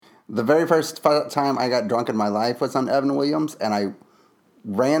The very first time I got drunk in my life was on Evan Williams, and I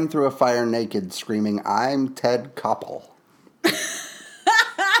ran through a fire naked screaming, "I'm Ted Koppel."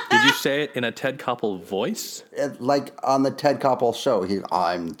 Did you say it in a Ted Koppel voice? Like on the Ted Koppel show.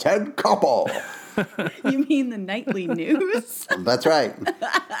 I'm Ted Koppel. You mean the nightly news? That's right.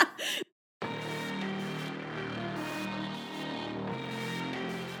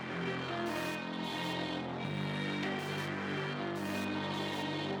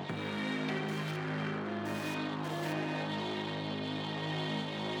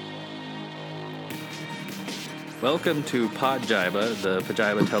 Welcome to Podjiba, the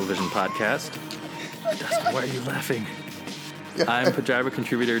Pajiba television podcast. Dustin, why are you laughing? I'm Pajiba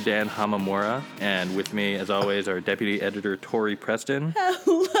contributor Dan Hamamura, and with me, as always, our deputy editor Tori Preston.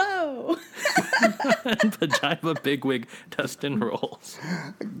 Hello. And Pajiba bigwig Dustin Rolls.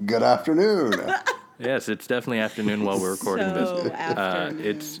 Good afternoon. Yes, it's definitely afternoon while we're recording So this. afternoon.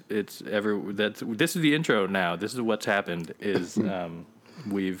 This is the intro now. This is what's happened. Is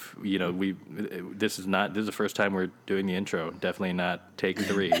this is the first time we're doing the intro. Definitely not take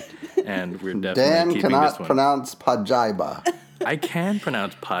 3, and we're definitely Dan keeping cannot this one. pronounce Pajiba. I can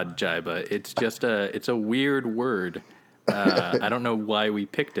pronounce Podjiba. It's just it's a weird word. I don't know why we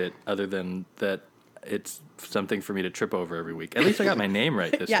picked it, other than that it's something for me to trip over every week. At least I got my name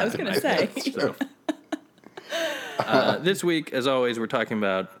right this time. Yeah, I was going to say. So. This week, as always, we're talking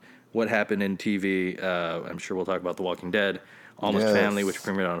about what happened in TV. I'm sure we'll talk about The Walking Dead, Almost Family, which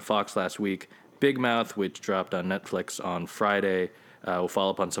premiered on Fox last week, Big Mouth, which dropped on Netflix on Friday. We'll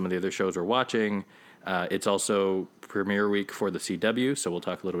follow up on some of the other shows we're watching. It's also premiere week for the CW, so we'll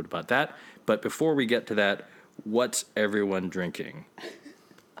talk a little bit about that. But before we get to that, what's everyone drinking?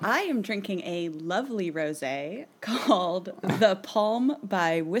 I am drinking a lovely rosé called The Palm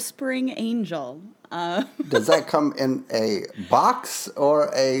by Whispering Angel. Does that come in a box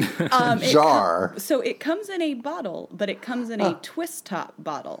or a jar? So it comes in a bottle, but it comes in a twist top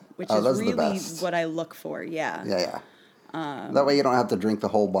bottle, which those is are the really best. what I look for. Yeah. Yeah. That way you don't have to drink the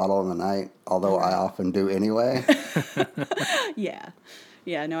whole bottle in the night, although I often do anyway. Yeah.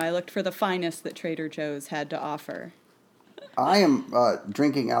 Yeah, no, I looked for the finest that Trader Joe's had to offer. I am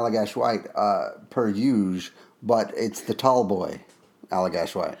drinking Allagash White per usual, but it's the tall boy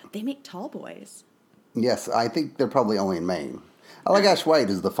Allagash White. They make tall boys. Yes, I think they're probably only in Maine. Allagash White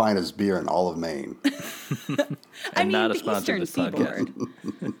is the finest beer in all of Maine. I mean, not a the sponsor of Eastern this podcast.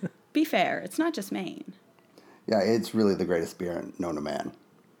 Seaboard. Be fair, it's not just Maine. Yeah, it's really the greatest beer known to man.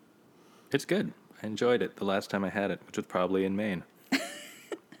 It's good. I enjoyed it the last time I had it, which was probably in Maine.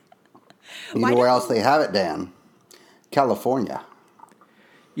 You know where else they have it, Dan? California.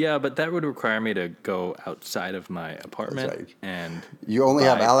 Yeah, but that would require me to go outside of my apartment. That's right. And You only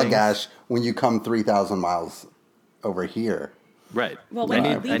have buy Allagash things. when you come 3,000 miles over here. Right. Well, when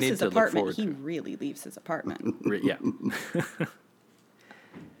he I leaves need his to look apartment, forward he to- really leaves his apartment. Yeah.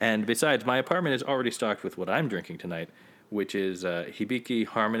 And besides, my apartment is already stocked with what I'm drinking tonight, which is Hibiki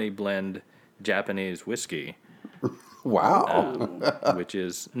Harmony Blend Japanese whiskey, Wow. which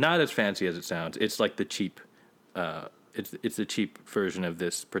is not as fancy as it sounds. It's like the cheap, it's the cheap version of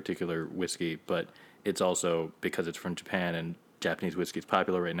this particular whiskey, but it's also, because it's from Japan and Japanese whiskey is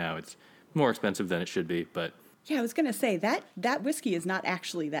popular right now, it's more expensive than it should be, but... Yeah, I was going to say, that whiskey is not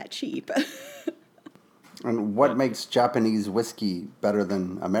actually that cheap. And what makes Japanese whiskey better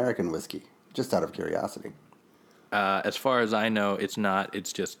than American whiskey? Just out of curiosity. As far as I know, it's not.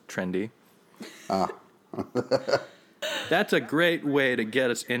 It's just trendy. That's a great way to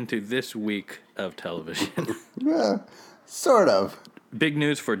get us into this week of television. Yeah, sort of. Big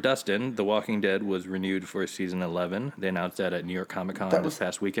news for Dustin. The Walking Dead was renewed for season 11. They announced that at New York Comic Con this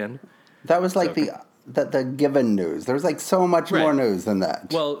past weekend. That was like the given news. There was like so much more news than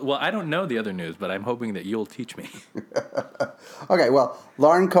that. Well, I don't know the other news, but I'm hoping that you'll teach me. Okay, well,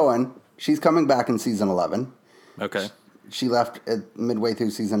 Lauren Cohen, she's coming back in season 11. Okay. She left at midway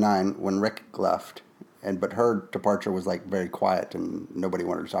through season 9 when Rick left. But her departure was like very quiet and nobody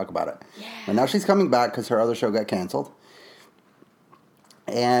wanted to talk about it. Yeah. And now she's coming back because her other show got canceled.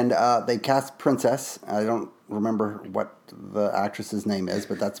 And they cast Princess. I don't remember what the actress's name is,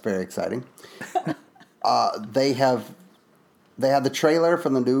 but that's very exciting. They had the trailer for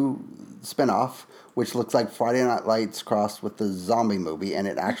the new spinoff, which looks like Friday Night Lights crossed with the zombie movie, and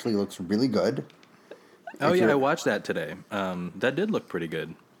it actually looks really good. Oh, yeah, I watched that today. That did look pretty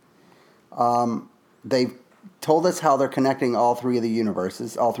good. They told us how they're connecting all three of the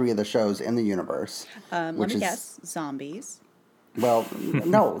universes, all three of the shows in the universe. Let me guess, zombies. Well,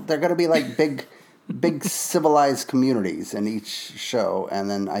 no, they're going to be like big civilized communities in each show,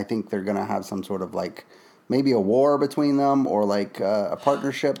 and then I think they're going to have some sort of like maybe a war between them or like a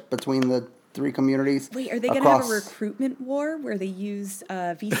partnership between the three communities. Wait, are they going to have a recruitment war where they use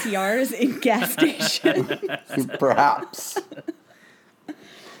VCRs in gas stations? Perhaps.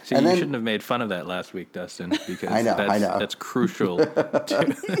 See, you shouldn't have made fun of that last week, Dustin, because I know. That's crucial.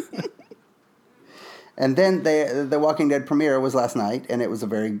 And then the Walking Dead premiere was last night, and it was a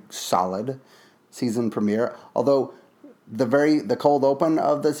very solid season premiere. Although the cold open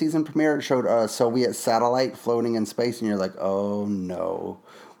of the season premiere showed a Soviet satellite floating in space, and you're like, oh no,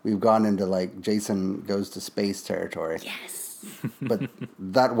 we've gone into like Jason Goes to Space territory. Yes. But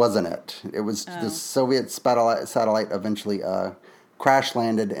that wasn't it. It was the Soviet satellite eventually crash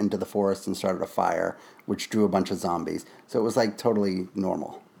landed into the forest and started a fire, which drew a bunch of zombies. So it was like totally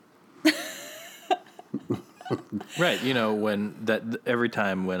normal. Right, every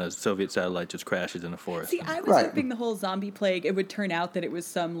time when a Soviet satellite just crashes in a forest. See, I was hoping the whole zombie plague, it would turn out that it was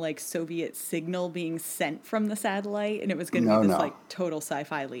some like Soviet signal being sent from the satellite, and it was going to be this like total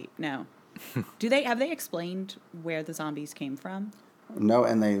sci-fi leap. No. Have they explained where the zombies came from? No,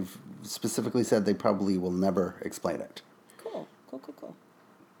 and they've specifically said they probably will never explain it. Cool.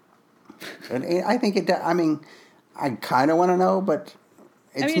 And I think I kind of want to know, but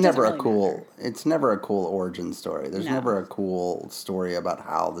it's never a cool. Matter. It's never a cool origin story. There's never a cool story about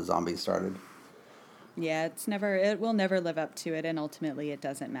how the zombies started. Yeah, it will never live up to it, and ultimately it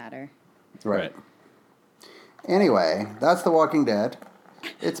doesn't matter. Right. Anyway, that's The Walking Dead.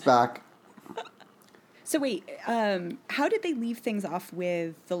 It's back. So wait, how did they leave things off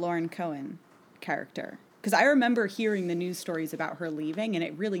with the Lauren Cohen character? Because I remember hearing the news stories about her leaving, and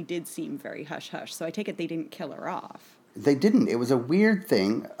it really did seem very hush-hush. So I take it they didn't kill her off. They didn't. It was a weird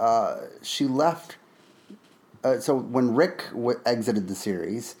thing. She left. So when Rick exited the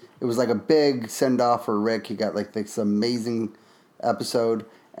series, it was like a big send-off for Rick. He got like this amazing episode.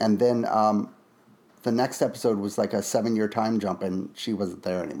 And then the next episode was like a 7-year time jump, and she wasn't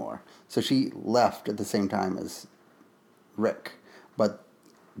there anymore. So she left at the same time as Rick. But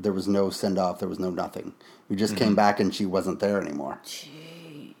there was no send-off. There was no nothing. We just came back, and she wasn't there anymore.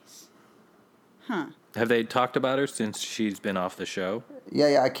 Jeez. Huh. Have they talked about her since she's been off the show?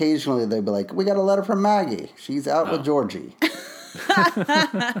 Yeah. Occasionally they'd be like, we got a letter from Maggie. She's out with Georgie.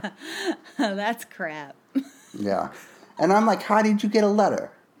 That's crap. Yeah. And I'm like, how did you get a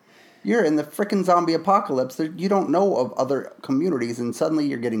letter? You're in the frickin' zombie apocalypse. You don't know of other communities, and suddenly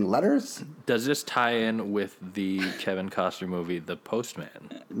you're getting letters? Does this tie in with the Kevin Costner movie, The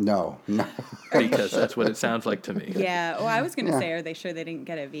Postman? No. Because that's what it sounds like to me. Yeah. Well, I was going to say, are they sure they didn't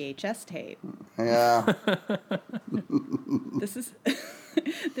get a VHS tape? Yeah.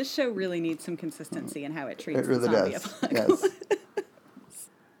 This show really needs some consistency in how it treats the zombie apocalypse. Yes.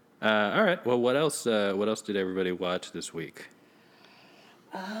 All right. Well, what else did everybody watch this week?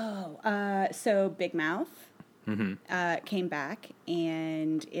 So Big Mouth came back,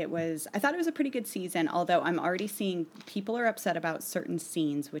 and I thought it was a pretty good season, although I'm already seeing people are upset about certain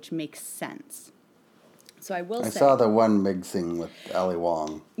scenes, which makes sense. So I saw the one big scene with Ali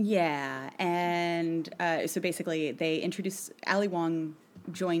Wong. Yeah, and so basically they introduce, Ali Wong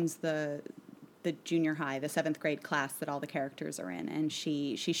joins the junior high, the 7th grade class that all the characters are in, and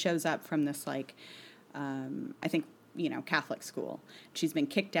she shows up from this like, I think, Catholic school. She's been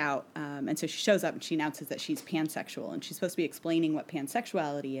kicked out, and so she shows up and she announces that she's pansexual, and she's supposed to be explaining what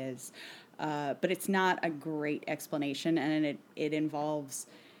pansexuality is, but it's not a great explanation, and it involves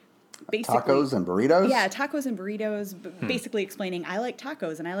basically tacos and burritos. Yeah, tacos and burritos. Basically explaining, I like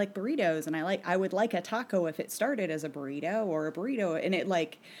tacos and I like burritos, and I would like a taco if it started as a burrito, or a burrito, and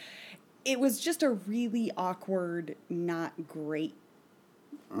it was just a really awkward, not great,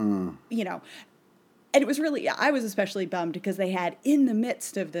 And it was really, I was especially bummed because they had, in the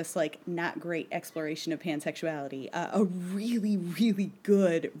midst of this, like, not great exploration of pansexuality, a really, really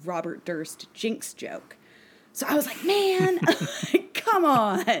good Robert Durst Jinx joke. So I was like, man, come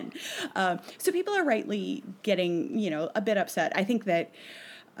on. So people are rightly getting, a bit upset. I think that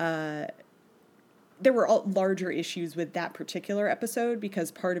there were larger issues with that particular episode,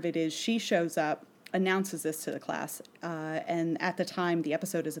 because part of it is she shows up, announces this to the class, and at the time the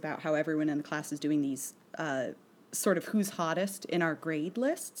episode is about how everyone in the class is doing these sort of who's hottest in our grade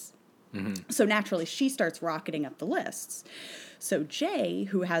lists. So naturally she starts rocketing up the lists. So Jay,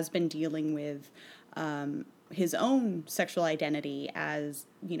 who has been dealing with his own sexual identity as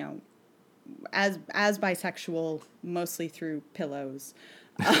as bisexual, mostly through pillows,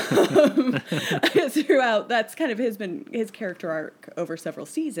 throughout, that's kind of his character arc over several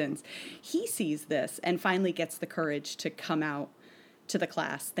seasons. He sees this and finally gets the courage to come out to the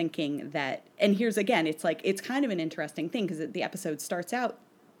class, thinking that, and here's again, it's kind of an interesting thing, because the episode starts out,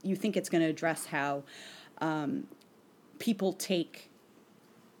 you think it's going to address how people take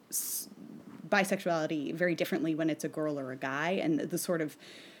bisexuality very differently when it's a girl or a guy, and the sort of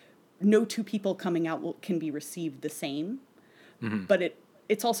no two people coming out can be received the same. Mm-hmm. But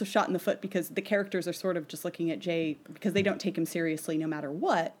it's also shot in the foot because the characters are sort of just looking at Jay because they don't take him seriously no matter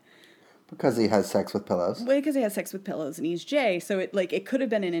what. Because he has sex with pillows. Well, because he has sex with pillows and he's Jay, so it could have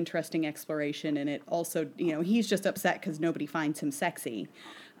been an interesting exploration, and it also, he's just upset because nobody finds him sexy.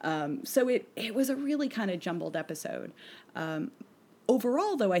 So it was a really kind of jumbled episode.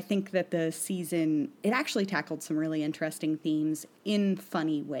 Overall, though, I think that the season, it actually tackled some really interesting themes in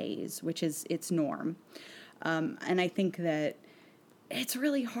funny ways, which is its norm. And I think that it's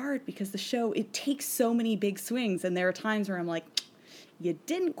really hard because the show, it takes so many big swings, and there are times where I'm like, you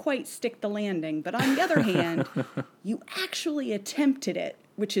didn't quite stick the landing, but on the other hand, you actually attempted it,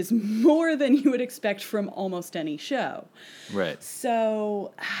 which is more than you would expect from almost any show. Right.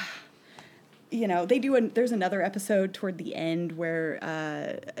 So... there's another episode toward the end where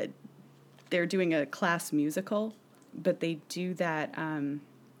they're doing a class musical, but they do that.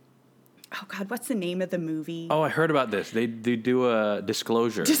 Oh God, what's the name of the movie? Oh, I heard about this. They do a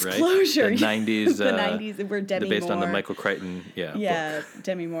Disclosure, right? Disclosure. The 90s. The 90s, where Demi based Moore. On the Michael Crichton, Yeah, book.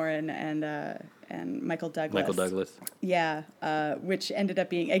 Demi Moore and Michael Douglas. Michael Douglas. Yeah, which ended up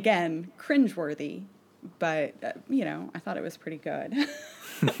being, again, cringeworthy, but, I thought it was pretty good.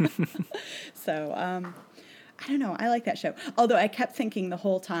 So, I don't know. I like that show. Although I kept thinking the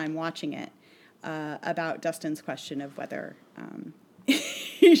whole time watching it about Dustin's question of whether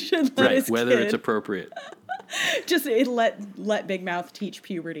he should let his whether kid it's appropriate. just let Big Mouth teach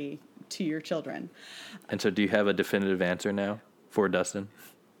puberty to your children. And so, do you have a definitive answer now for Dustin?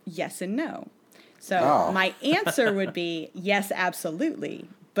 Yes and no. So my answer would be yes, absolutely.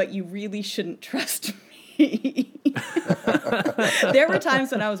 But you really shouldn't trust me. There were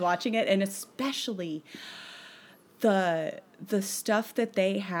times when I was watching it, and especially the stuff that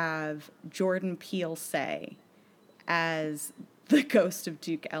they have Jordan Peele say as the ghost of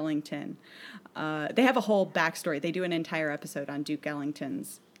Duke Ellington. They have a whole backstory. They do an entire episode on Duke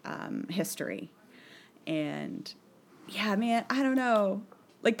Ellington's history. And yeah, man, I don't know.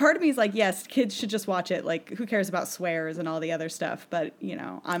 Like, part of me is like, yes, kids should just watch it. Like, who cares about swears and all the other stuff? But,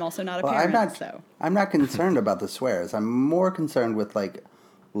 I'm also not a parent, so. I'm not concerned about the swears. I'm more concerned with, like,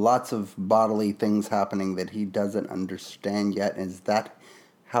 lots of bodily things happening that he doesn't understand yet. Is that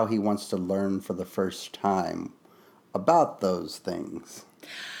how he wants to learn for the first time about those things?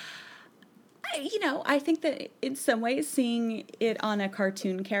 I think that in some ways seeing it on a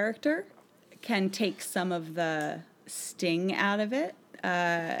cartoon character can take some of the sting out of it.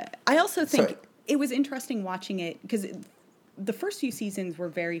 I also think it was interesting watching it because the first few seasons were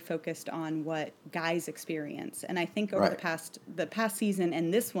very focused on what guys experience, and I think over the past season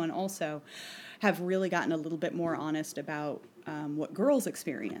and this one also have really gotten a little bit more honest about what girls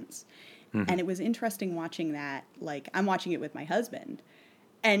experience. Mm-hmm. And it was interesting watching that. Like, I'm watching it with my husband,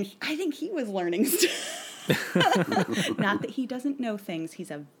 and I think he was learning stuff. Not that he doesn't know things.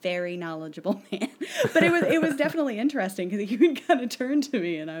 He's a very knowledgeable man. But it was definitely interesting because he would kind of turn to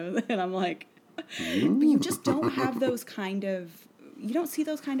me, and I'm like, but you just don't have those you don't see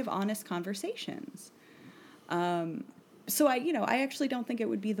those kind of honest conversations. So I actually don't think it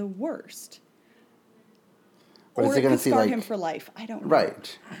would be the worst. But or is it going to see scar him for life? I don't know.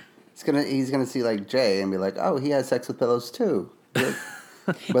 Right. He's gonna see like Jay and be like, oh, he has sex with pillows too.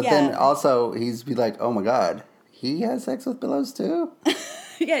 But then also he's be like, oh my God, he has sex with pillows too?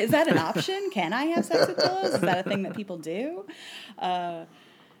 Yeah, is that an option? Can I have sex with pillows? Is that a thing that people do?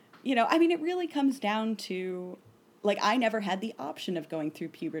 It really comes down to, like, I never had the option of going through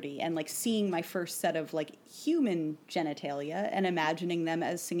puberty and, like, seeing my first set of, like, human genitalia and imagining them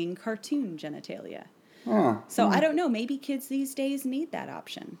as singing cartoon genitalia. So I don't know, maybe kids these days need that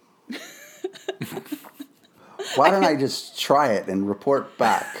option. Why don't I just try it and report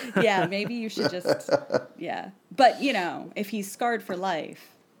back? Yeah, maybe you should just, yeah. But, if he's scarred for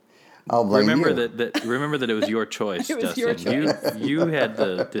life. I'll blame remember you. Remember that it was your choice, It was Dustin. your choice. You had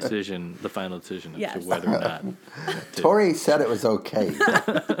the final decision as to whether or not. Tori said it was okay.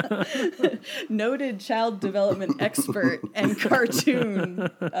 Noted child development expert and cartoon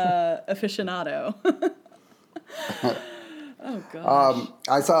aficionado. Oh, gosh.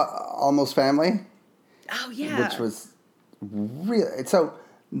 I saw Almost Family. Oh, yeah. Which was real. So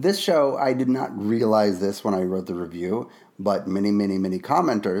this show, I did not realize this when I wrote the review, but many, many, many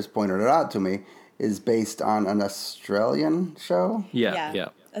commenters pointed it out to me, is based on an Australian show. Yeah.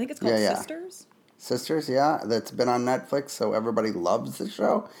 I think it's called Sisters. Sisters, yeah. That's been on Netflix, so everybody loves the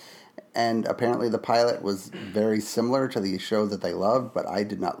show. And apparently the pilot was very similar to the show that they loved, but I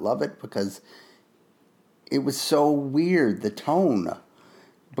did not love it because it was so weird, the tone,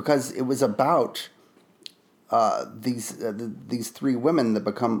 because it was about these three women that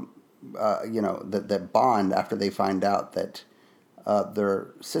become, that bond after they find out that they're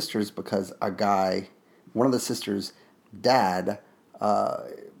sisters because one of the sisters' dad,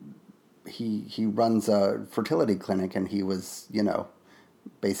 he runs a fertility clinic, and he was,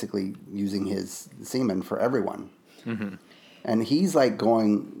 basically using his semen for everyone. Mm-hmm. And he's like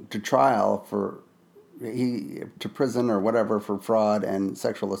going to trial to prison or whatever for fraud and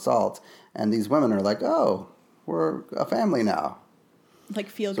sexual assault. And these women are like, oh, we're a family now. Like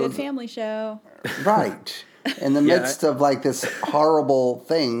feel-good family show. Right. In the midst of like this horrible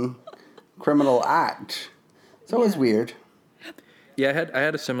criminal act. So it was weird. Yeah, I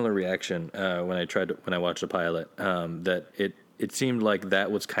had a similar reaction when I watched the pilot. That it seemed like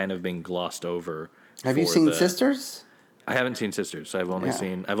that was kind of being glossed over. Have you seen Sisters? I haven't seen Sisters. So I've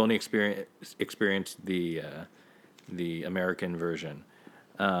only experienced the American version.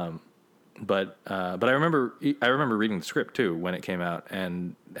 But I remember reading the script too when it came out,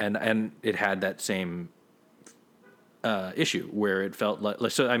 and it had that same issue where it felt like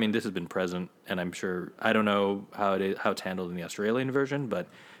so. I mean, this has been present, and I'm sure I don't know how it's handled in the Australian version, but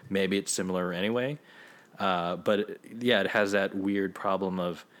maybe it's similar anyway. But it has that weird problem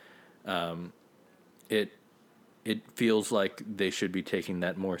of it feels like they should be taking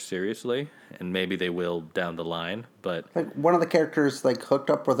that more seriously, and maybe they will down the line. But like one of the characters like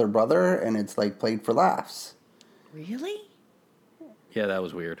hooked up with her brother, and it's like played for laughs. Really? Yeah, that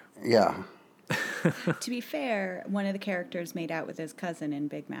was weird. Yeah. To be fair, one of the characters made out with his cousin in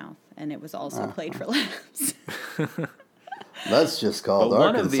Big Mouth, and it was also played for laughs. That's just called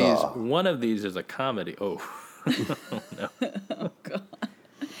Arkansas. One of these is a comedy. Oh, no. Oh, God.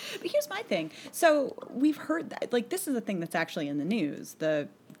 But here's my thing. So we've heard that, like, this is a thing that's actually in the news. The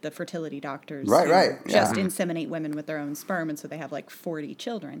fertility doctors just inseminate women with their own sperm, and so they have like 40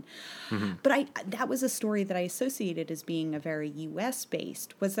 children. Mm-hmm. But that was a story that I associated as being a very U.S.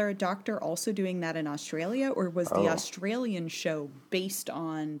 based. Was there a doctor also doing that in Australia, or was the Australian show based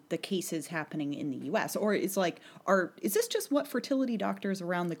on the cases happening in the U.S.? Or is this just what fertility doctors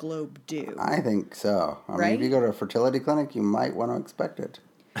around the globe do? I think so. I mean, if you go to a fertility clinic, you might want to expect it.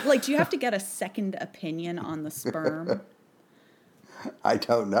 Like, do you have to get a second opinion on the sperm? I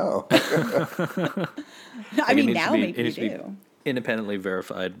don't know. I mean, now maybe you do. Independently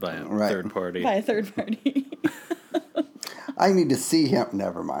verified by a third party. By a third party. I need to see him.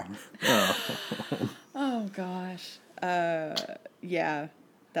 Never mind. Oh, gosh. Yeah,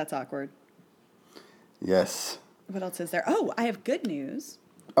 that's awkward. Yes. What else is there? Oh, I have good news.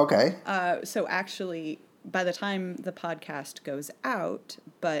 Okay. So actually, by the time the podcast goes out,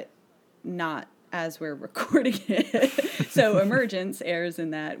 but not as we're recording it. So Emergence airs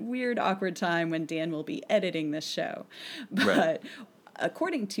in that weird, awkward time when Dan will be editing this show. But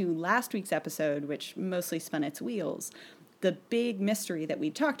according to last week's episode, which mostly spun its wheels, the big mystery that we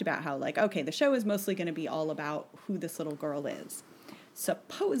talked about, how like, okay, the show is mostly going to be all about who this little girl is.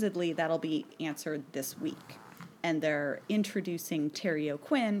 Supposedly that'll be answered this week. And they're introducing Terry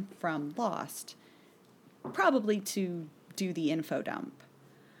O'Quinn from Lost, probably to do the info dump.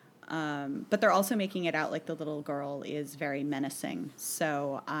 But they're also making it out like the little girl is very menacing.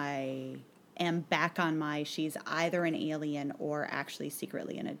 So I am back on she's either an alien or actually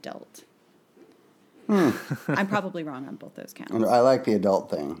secretly an adult. I'm probably wrong on both those counts. I like the adult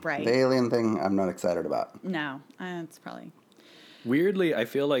thing. Right. The alien thing, I'm not excited about. No, it's probably... Weirdly, I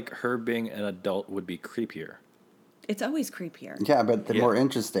feel like her being an adult would be creepier. It's always creepier. Yeah, but more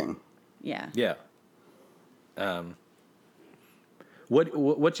interesting. Yeah. Yeah.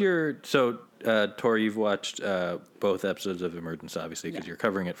 What's your... So, Tori, you've watched both episodes of Emergence, obviously, because you're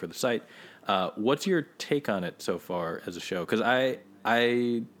covering it for the site. What's your take on it so far as a show? Because I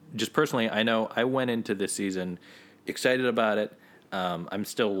just personally, I know I went into this season excited about it. I'm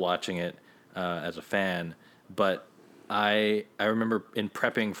still watching it as a fan, but I remember in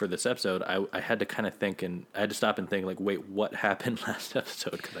prepping for this episode, I had to kind of think, and I had to stop and think, like, wait, what happened last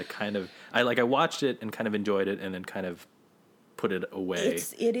episode? Because I watched it and kind of enjoyed it, and then kind of put it away.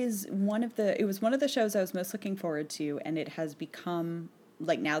 It was one of the shows I was most looking forward to, and it has become,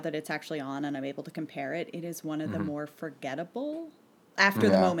 like, now that it's actually on and I'm able to compare it, it is one of the more forgettable after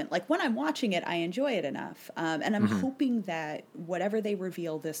the moment. Like, when I'm watching it, I enjoy it enough. And I'm hoping that whatever they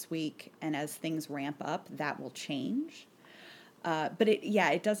reveal this week and as things ramp up, that will change. But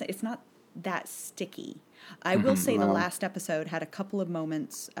it doesn't, it's not that sticky. I will say the last episode had a couple of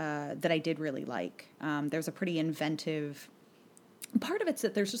moments that I did really like. There's a pretty inventive... Part of it's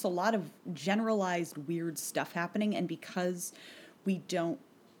that there's just a lot of generalized weird stuff happening, and because we don't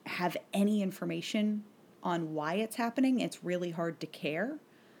have any information on why it's happening, it's really hard to care.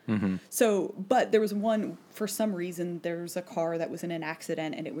 So, but there was one, for some reason, there's a car that was in an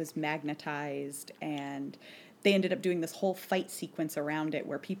accident and it was magnetized, and they ended up doing this whole fight sequence around it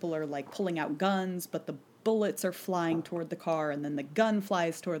where people are like pulling out guns, but the bullets are flying toward the car, and then the gun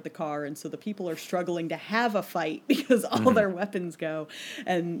flies toward the car, and so the people are struggling to have a fight because all their weapons go,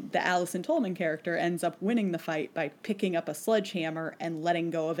 and the Alison Tolman character ends up winning the fight by picking up a sledgehammer and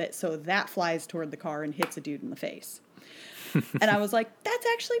letting go of it, so that flies toward the car and hits a dude in the face. And I was like, that's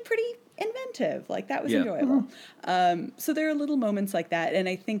actually pretty inventive. Like, that was enjoyable. So there are little moments like that. And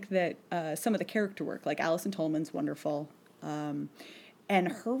I think that some of the character work, like Alison Tolman's wonderful. And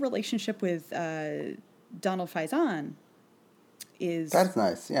her relationship with Donald Faison that's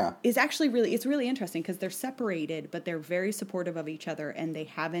nice, yeah. is actually it's really interesting because they're separated, but they're very supportive of each other, and they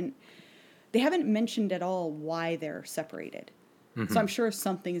haven't mentioned at all why they're separated. So I'm sure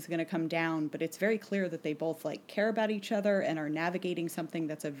something's going to come down, but it's very clear that they both like care about each other and are navigating something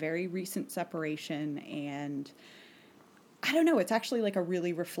that's a very recent separation. And I don't know, it's actually like a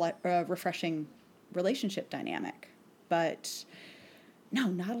really refreshing relationship dynamic. But no,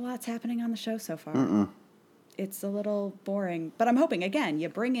 not a lot's happening on the show so far. It's a little boring. But I'm hoping, again, you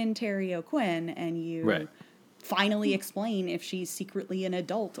bring in Terry O'Quinn and you finally explain if she's secretly an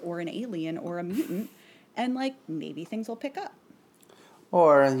adult or an alien or a mutant, and like maybe things will pick up.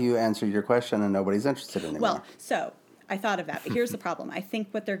 Or you answer your question and nobody's interested anymore. Well, so I thought of that, but here's the problem. I think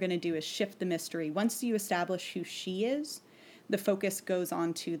what they're going to do is shift the mystery. Once you establish who she is, the focus goes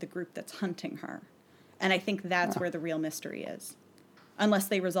on to the group that's hunting her. And I think that's where the real mystery is. Unless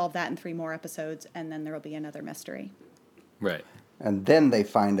they resolve that in 3 more episodes, and then there will be another mystery. Right. And then they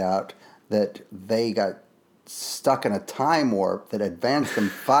find out that they got stuck in a time warp that advanced them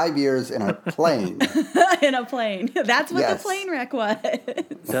 5 years in a plane. In a plane. That's what the plane wreck was.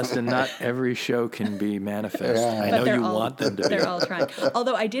 Dustin, not every show can be manifest. Yeah. I know you want them to be. They're all trying.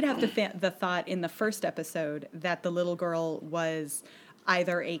 Although I did have the thought in the first episode that the little girl was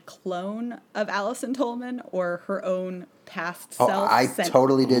either a clone of Alison Tolman or her own past self. Oh, I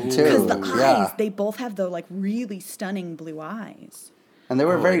totally did too. Because the eyes, they both have the like really stunning blue eyes. And they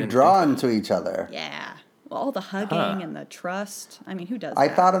were very drawn to each other. Yeah. Well, all the hugging and the trust. I mean, who does that? I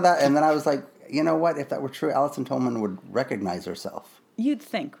thought of that, and then I was like, you know what? If that were true, Alison Tolman would recognize herself. You'd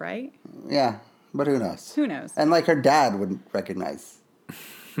think, right? Yeah, but who knows? Who knows? And like her dad wouldn't recognize.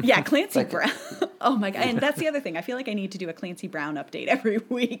 Yeah, Clancy Brown. Oh my God. And that's the other thing. I feel like I need to do a Clancy Brown update every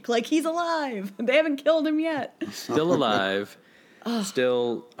week. Like, he's alive. They haven't killed him yet. Still alive.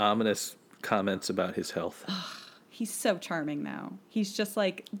 Still ominous comments about his health. He's so charming now. He's just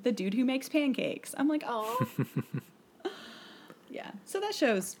like the dude who makes pancakes. I'm like, oh. Yeah. So that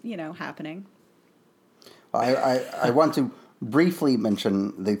show's, happening. I want to briefly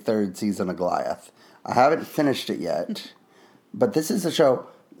mention the 3rd season of Goliath. I haven't finished it yet, but this is a show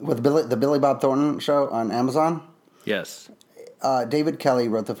with the Billy Bob Thornton show on Amazon. Yes. David Kelly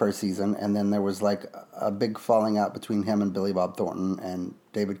wrote the 1st season, and then there was like a big falling out between him and Billy Bob Thornton, and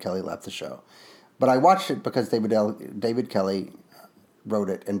David Kelly left the show. But I watched it because David Kelly wrote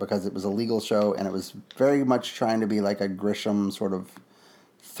it, and because it was a legal show, and it was very much trying to be like a Grisham sort of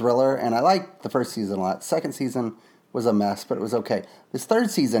thriller, and I liked the 1st season a lot. 2nd season was a mess, but it was okay. This 3rd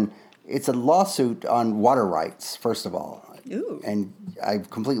season, it's a lawsuit on water rights, first of all. Ooh. And I've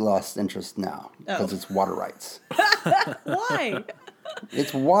completely lost interest now, because it's water rights. Why?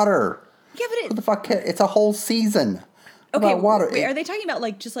 It's water. Yeah, but What the fuck? It's a whole season. Okay, about water. Wait, are they talking about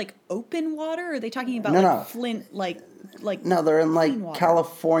like just like open water, or are they talking about No. Flint, like? No, they're in like water?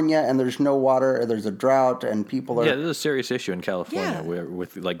 California, and there's no water, or there's a drought, and people are. Yeah, there's a serious issue in California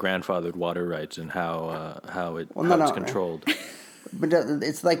with like grandfathered water rights and how it's controlled. But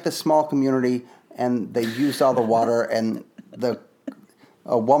it's like the small community, and they used all the water, and the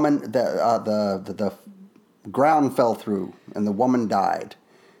ground fell through, and the woman died.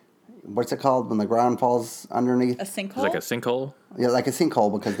 What's it called when the ground falls underneath? A sinkhole? It's like a sinkhole? Yeah, like a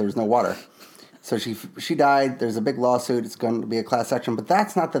sinkhole, because there was no water. So she died. There's a big lawsuit. It's going to be a class action. But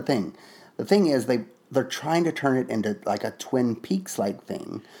that's not the thing. The thing is they're trying to turn it into like a Twin Peaks-like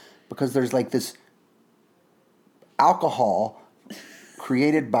thing, because there's like this alcohol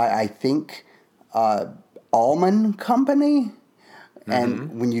created by, I think, Almond Company. Mm-hmm.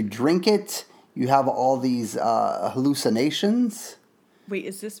 And when you drink it, you have all these hallucinations. Wait,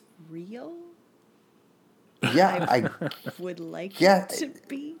 is this real? Yeah, I would like it to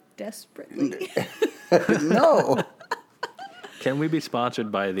be desperately. No. Can we be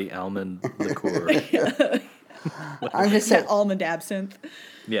sponsored by the almond liqueur? I'm just saying, almond absinthe.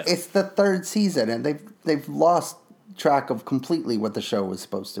 Yeah, it's the 3rd season, and they've lost track of completely what the show was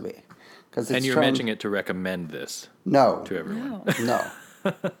supposed to be. And you're mentioning it to recommend this to everyone. No.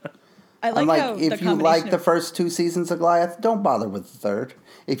 I like how if you like the first 2 seasons of Goliath, don't bother with the third.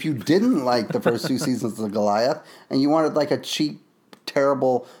 If you didn't like the first 2 seasons of Goliath and you wanted like a cheap,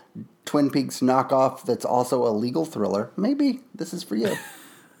 terrible Twin Peaks knockoff that's also a legal thriller, maybe this is for you.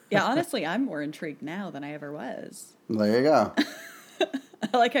 Yeah, honestly, I'm more intrigued now than I ever was. There you go.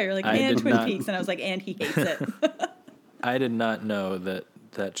 I like how you're like, and Twin Peaks, and I was like, and he hates it. I did not know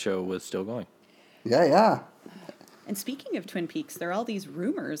that show was still going. Yeah. And speaking of Twin Peaks, there are all these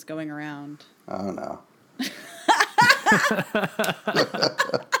rumors going around. Oh, no.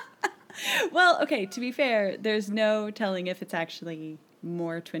 Well, okay, to be fair, there's no telling if it's actually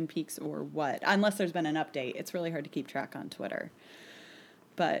more Twin Peaks or what. Unless there's been an update. It's really hard to keep track on Twitter.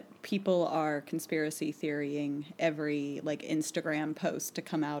 But people are conspiracy theorying every, like, Instagram post to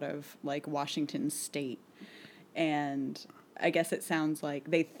come out of, like, Washington State. And I guess it sounds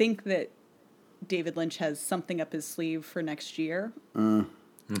like they think that David Lynch has something up his sleeve for next year.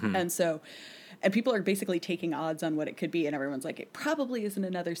 Mm-hmm. And people are basically taking odds on what it could be. And everyone's like, it probably isn't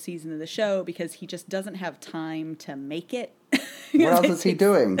another season of the show because he just doesn't have time to make it. What else is he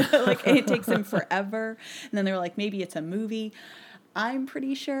doing? Like, it takes him forever. And then they were like, maybe it's a movie. I'm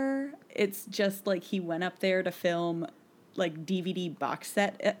pretty sure it's just like he went up there to film like DVD box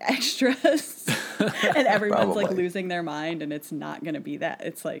set extras and everyone's like losing their mind and it's not going to be that.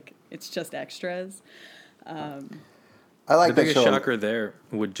 It's like, it's just extras. I like the biggest shocker there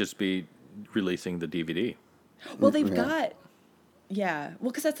would just be releasing the DVD. Well, they've got, well,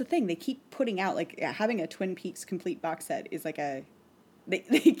 because that's the thing. They keep putting out, like, having a Twin Peaks complete box set is like they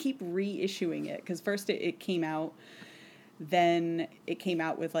keep reissuing it. Because first it came out, then it came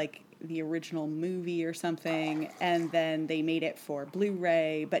out with, like, the original movie or something, and then they made it for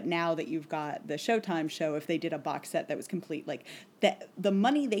Blu-ray. But now that you've got the Showtime show, if they did a box set that was complete, like, the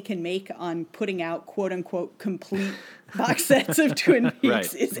money they can make on putting out quote-unquote complete box sets of Twin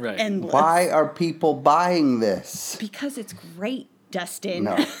Peaks is endless. Why are people buying this? Because it's great, Dustin.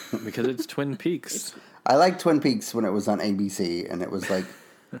 No. Because it's Twin Peaks. I liked Twin Peaks when it was on ABC, and it was like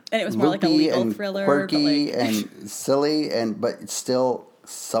and it was more like a legal and thriller, quirky and silly, but still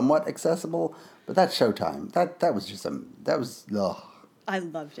somewhat accessible. But that Showtime, that was just that was ugh. I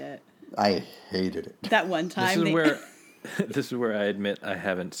loved it. I hated it. That one time. This is where I admit I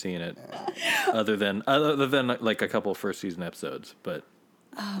haven't seen it, other than like a couple first season episodes. But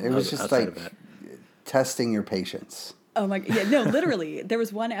it was just like testing your patience. Oh my! Yeah, no, literally, there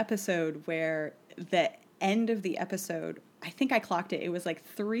was one episode where the end of the episode, I think I clocked it. It was like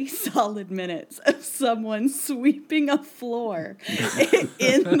 3 solid minutes of someone sweeping a floor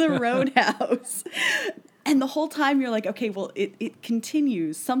in the Roadhouse. And the whole time you're like, okay, well, it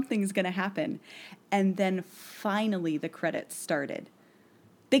continues. Something's going to happen. And then finally the credits started.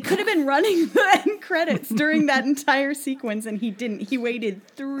 They could have been running the end credits during that entire sequence, and he didn't. He waited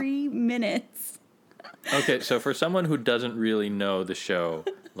 3 minutes. Okay, so for someone who doesn't really know the show,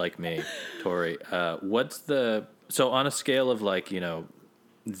 like me, Tori, so on a scale of like,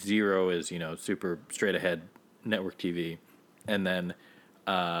 0 is, super straight ahead network TV, and then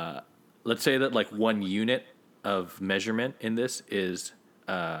let's say that like 1 unit of measurement in this is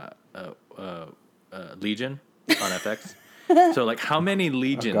Legion on FX. So like how many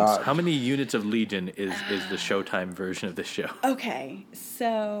legions, how many units of Legion is the Showtime version of this show? Okay,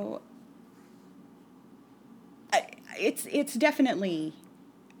 so it's definitely,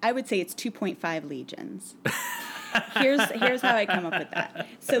 I would say it's 2.5 legions. Here's how I come up with that.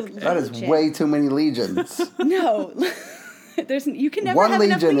 So that is way too many legions. No, you can never 1 have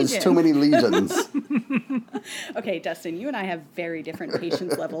enough legion is too many legions. Okay, Dustin, you and I have very different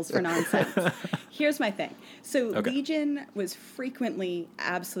patience levels for nonsense. Here's my thing. So Legion was frequently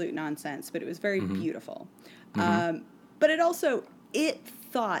absolute nonsense, but it was very beautiful. Mm-hmm. But it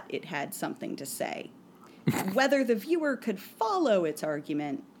thought it had something to say. Whether the viewer could follow its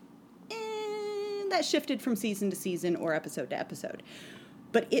argument, that shifted from season to season or episode to episode.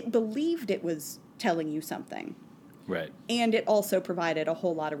 But it believed it was telling you something. Right. And it also provided a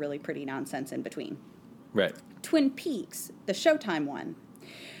whole lot of really pretty nonsense in between. Right. Twin Peaks, the Showtime one,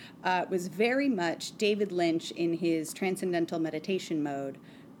 was very much David Lynch in his transcendental meditation mode,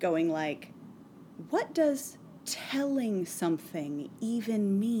 going like, what does telling something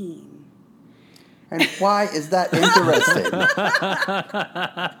even mean? And why is that interesting?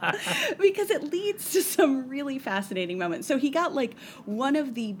 Because it leads to some really fascinating moments. So he got like one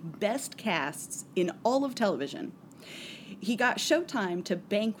of the best casts in all of television. He got Showtime to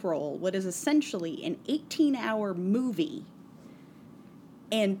bankroll what is essentially an 18-hour movie.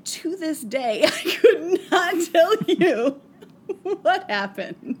 And to this day, I could not tell you what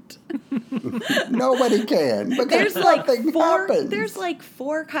happened. Nobody can. Because There's like nothing happens. There's like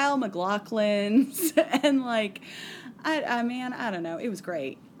 4 Kyle MacLachlans, and like, I don't know. It was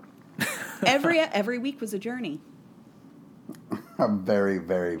great. Every week was a journey. A very,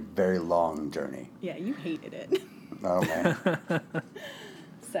 very, very long journey. Yeah, you hated it. Oh, man.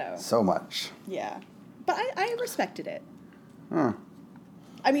 So much. Yeah. But I respected it. Hmm.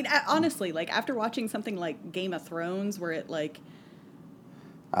 I mean, honestly, like, after watching something like Game of Thrones, where it, like...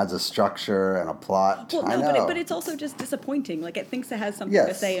 Adds a structure and a plot. Well, I no, know. but it's also just disappointing. Like, it thinks it has something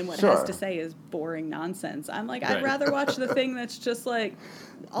to say, and what it has to say is boring nonsense. I'm like, I'd rather watch the thing that's just, like,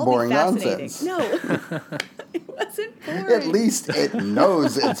 all boring be fascinating. Nonsense. No. It wasn't boring. At least it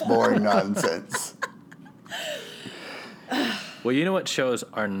knows it's boring nonsense. Well, you know what shows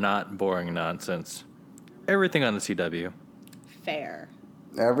are not boring nonsense? Everything on the CW. Fair.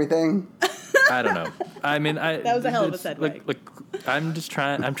 Everything? I don't know. I mean, that was a hell of a segue. Look, I'm just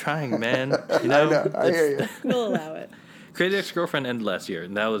trying. I'm trying, man. You know, I hear you. We'll allow it. Crazy Ex-Girlfriend ended last year,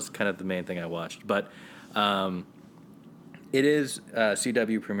 and that was kind of the main thing I watched. But it is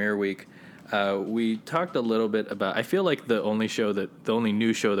CW premiere week. We talked a little bit about. I feel like the only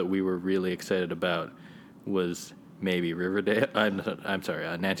new show that we were really excited about was maybe Riverdale. I'm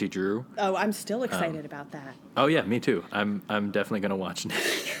sorry, Nancy Drew. Oh, I'm still excited about that. Oh yeah, me too. I'm definitely gonna watch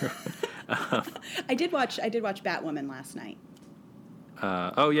Nancy Drew. I did watch Batwoman last night.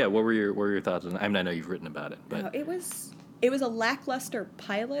 Oh yeah, what were your thoughts on? I mean, I know you've written about it, but it was a lackluster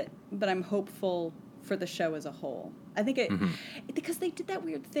pilot, but I'm hopeful for the show as a whole. I think because they did that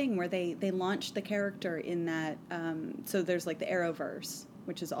weird thing where they launched the character in that. So there's like the Arrowverse,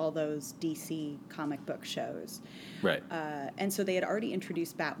 which is all those DC comic book shows. Right. And so they had already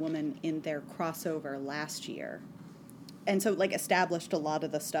introduced Batwoman in their crossover last year. And so, like, established a lot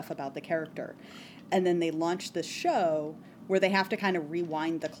of the stuff about the character. And then they launched the show where they have to kind of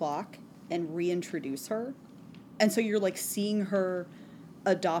rewind the clock and reintroduce her. And so you're, like, seeing her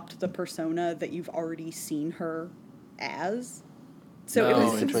adopt the persona that you've already seen her as. So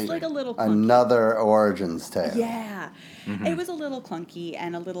it was like a little clunky. Another origins tale. Yeah. Mm-hmm. It was a little clunky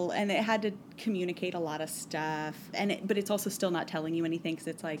and it had to communicate a lot of stuff. But it's also still not telling you anything because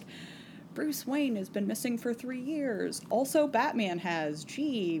it's like, Bruce Wayne has been missing for 3 years. Also, Batman has.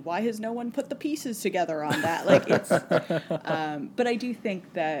 Gee, why has no one put the pieces together on that? Like, it's... but I do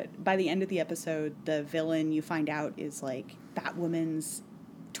think that by the end of the episode, the villain you find out is, like, Batwoman's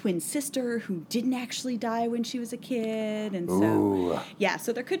twin sister who didn't actually die when she was a kid. And so... Yeah,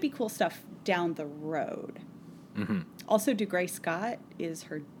 so there could be cool stuff down the road. Mm-hmm. Also, DeGray Scott is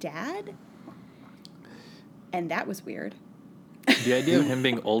her dad. And that was weird. The idea of him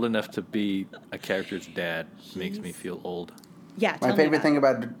being old enough to be a character's dad makes me feel old. Yeah, my favorite thing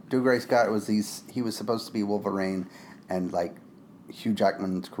about DeGray Scott was he was supposed to be Wolverine, and like Hugh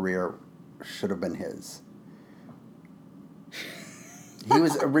Jackman's career should have been his. He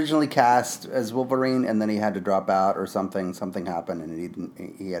was originally cast as Wolverine, and then he had to drop out or something. Something happened,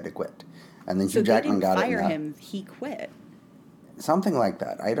 and he had to quit. And then Hugh Jackman got it. So they didn't fire him; he quit. Something like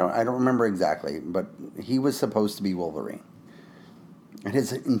that. I don't remember exactly, but he was supposed to be Wolverine. And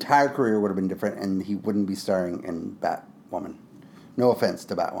his entire career would have been different, and he wouldn't be starring in Batwoman. No offense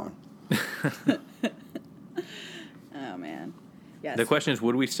to Batwoman. Oh, man. Yes. The question is,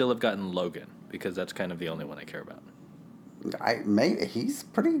 would we still have gotten Logan? Because that's kind of the only one I care about. He's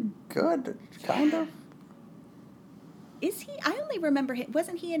pretty good, kind of. Is he? I only remember him.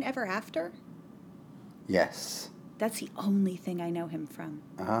 Wasn't he in Ever After? Yes. That's the only thing I know him from.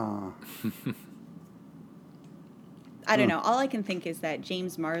 Oh. I don't know. All I can think is that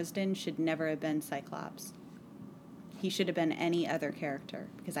James Marsden should never have been Cyclops. He should have been any other character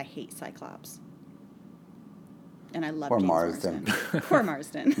because I hate Cyclops. And I love James Marsden. Poor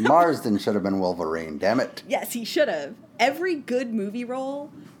Marsden. Marsden should have been Wolverine, damn it. Yes, he should have. Every good movie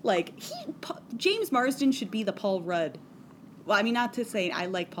role, like, James Marsden should be the Paul Rudd. Well, I mean, not to say I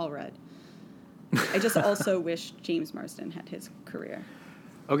like Paul Rudd. I just also wish James Marsden had his career.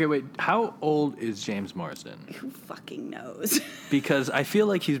 Okay, wait. How old is James Marsden? Who fucking knows? Because I feel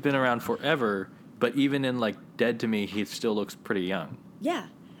like he's been around forever, but even in, like, Dead to Me, he still looks pretty young. Yeah.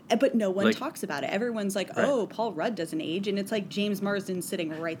 But no one talks about it. Everyone's like, oh, Paul Rudd doesn't age. And it's like James Marsden sitting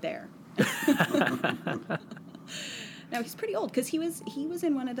right there. No, he's pretty old because he was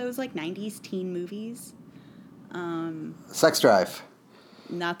in one of those, like, 90s teen movies. Sex Drive.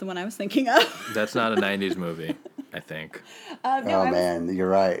 Not the one I was thinking of. That's not a 90s movie, I think. Man, you're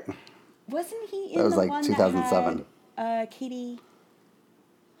right. Wasn't he in that was the like one 2007. That had Katie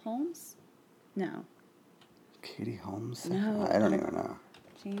Holmes? No. Katie Holmes? No. I don't even know.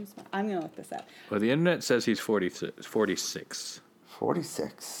 James, I'm going to look this up. Well, the internet says he's 46.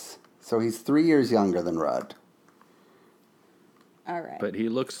 46. So he's 3 years younger than Rudd. All right. But he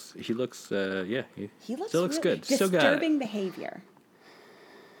looks, he looks still looks really good. Still got it. Disturbing behavior.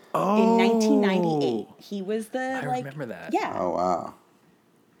 Oh. In 1998, he was the I remember that. Yeah. Oh,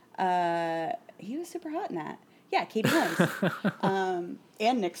 wow. He was super hot in that. Yeah, Katie Holmes.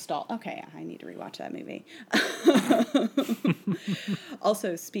 And Nick Stahl. Okay, I need to rewatch that movie.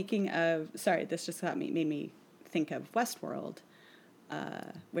 Also, speaking of... Sorry, this just made me think of Westworld,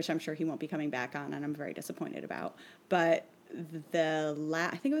 which I'm sure he won't be coming back on, and I'm very disappointed about. But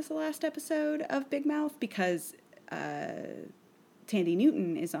I think it was the last episode of Big Mouth, because Tandy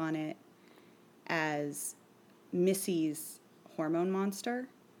Newton is on it as Missy's hormone monster.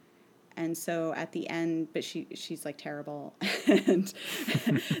 And so at the end, but she's like terrible, and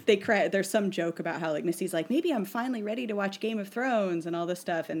there's some joke about how like Missy's like, maybe I'm finally ready to watch Game of Thrones and all this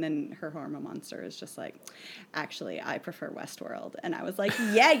stuff, and then her hormone monster is just like, actually I prefer Westworld, and I was like,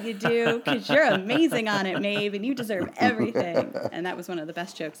 yeah you do, because you're amazing on it, Maeve, and you deserve everything. And that was one of the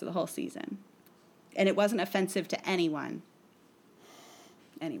best jokes of the whole season, and it wasn't offensive to anyone.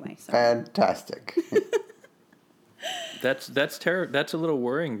 Anyway, sorry. Fantastic. That's a little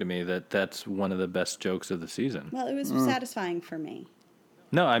worrying to me that that's one of the best jokes of the season. Well, it was satisfying for me.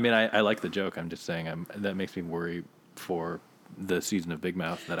 No, I mean, I like the joke. I'm just saying that makes me worry for the season of Big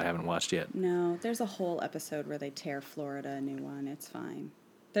Mouth that I haven't watched yet. No, there's a whole episode where they tear Florida a new one. It's fine.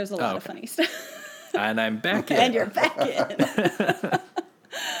 There's a lot of funny stuff. And I'm back in. And you're back in.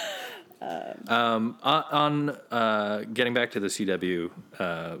 On getting back to the CW,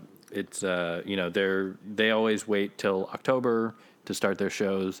 it's they always wait till October to start their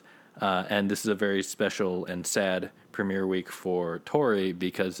shows, and this is a very special and sad premiere week for Tori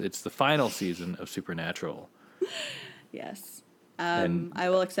because it's the final season of Supernatural. Yes, I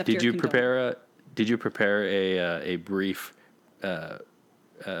will accept. Did you prepare a brief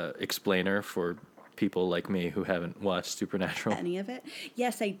explainer for people like me who haven't watched Supernatural? Any of it?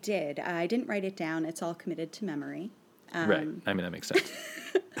 Yes, I did. I didn't write it down. It's all committed to memory. Right. I mean, that makes sense.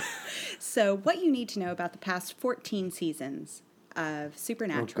 So what you need to know about the past 14 seasons of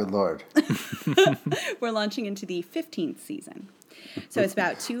Supernatural. Oh, good Lord. We're launching into the 15th season. So it's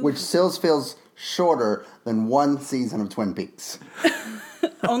about Which still feels shorter than one season of Twin Peaks.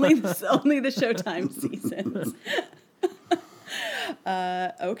 only the Showtime seasons.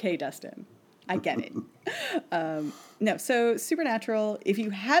 Okay, Dustin. I get it. No, so Supernatural, if you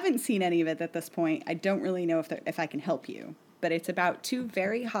haven't seen any of it at this point, I don't really know if I can help you. But it's about two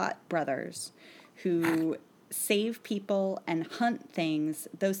very hot brothers who save people and hunt things,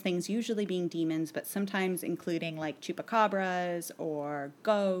 those things usually being demons, but sometimes including like chupacabras or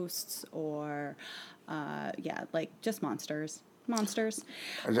ghosts or, like just monsters.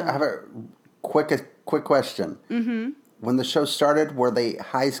 I have a quick question. Mm-hmm. When the show started, were they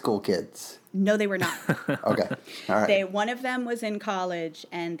high school kids? No, they were not. Okay. All right. One of them was in college,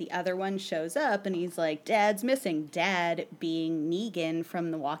 and the other one shows up, and he's like, Dad's missing. Dad being Negan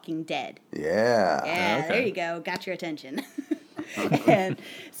from The Walking Dead. Yeah. Yeah, okay. There you go. Got your attention. And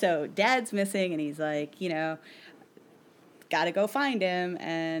so Dad's missing, and he's like, got to go find him.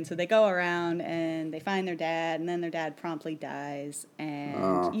 And so they go around, and they find their dad, and then their dad promptly dies.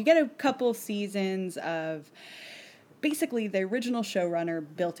 And you get a couple seasons of... Basically, the original showrunner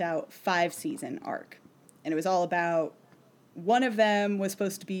built out 5-season arc. And it was all about, one of them was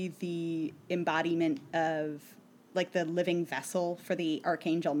supposed to be the embodiment of, like, the living vessel for the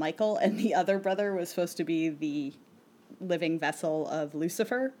Archangel Michael, and the other brother was supposed to be the living vessel of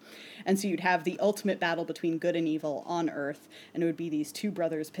Lucifer. And so you'd have the ultimate battle between good and evil on Earth, and it would be these two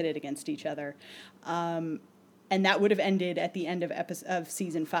brothers pitted against each other. And that would have ended at the end of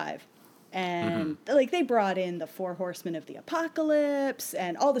season 5. And they brought in the 4 horsemen of the apocalypse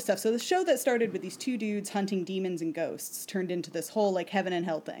and all this stuff. So the show that started with these two dudes hunting demons and ghosts turned into this whole like heaven and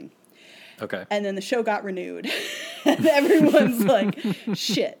hell thing. Okay. And then the show got renewed. And everyone's like,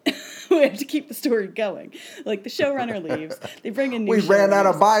 shit, we have to keep the story going. Like the showrunner leaves. They bring in new We ran out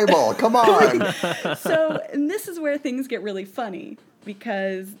of Bible. Come on. And this is where things get really funny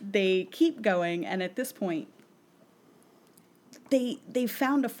because they keep going. And at this point, They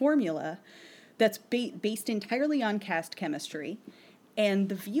found a formula that's based entirely on cast chemistry, and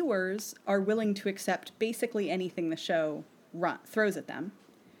the viewers are willing to accept basically anything the show throws at them.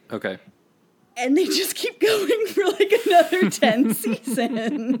 Okay. And they just keep going for like another 10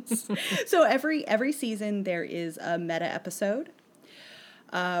 seasons. So every season there is a meta episode.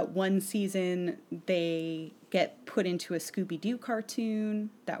 One season they get put into a Scooby-Doo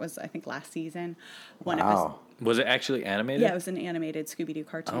cartoon. That was, I think, last season. Wow. Was it actually animated? Yeah, it was an animated Scooby-Doo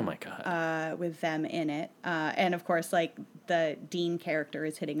cartoon. Oh my God. With them in it. And of course, like, the Dean character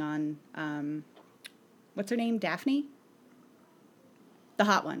is hitting on, what's her name? Daphne? The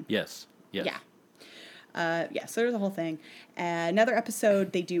hot one. Yes. Yeah. So there's a whole thing. Another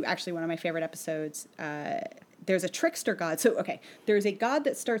episode, they do, actually one of my favorite episodes, there's a trickster god. So, okay, there's a god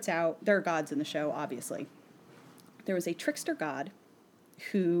that starts out, there are gods in the show, obviously. There was a trickster god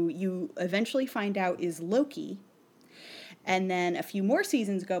who you eventually find out is Loki. And then a few more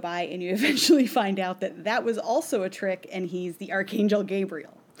seasons go by and you eventually find out that that was also a trick and he's the Archangel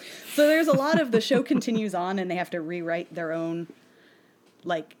Gabriel. So there's a lot of, the show continues on and they have to rewrite their own,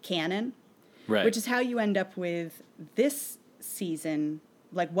 like, canon. Right. Which is how you end up with this season,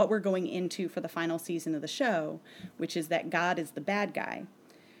 like what we're going into for the final season of the show, which is that God is the bad guy.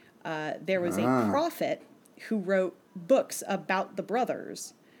 There was a prophet who wrote books about the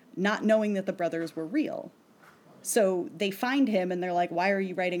brothers, not knowing that the brothers were real. So they find him and they're like, why are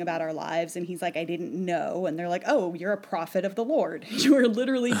you writing about our lives? And he's like, I didn't know. And they're like, oh, you're a prophet of the Lord. You are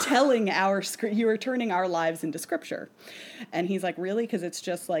literally telling you are turning our lives into scripture. And he's like, really? Because it's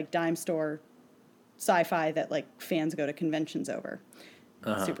just like dime store sci-fi that like fans go to conventions over.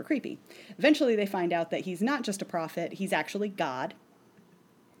 Super creepy. Eventually they find out that he's not just a prophet, he's actually God.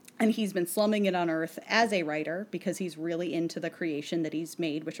 And he's been slumming it on Earth as a writer because he's really into the creation that he's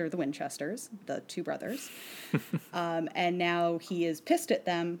made, which are the Winchesters, the two brothers. And now he is pissed at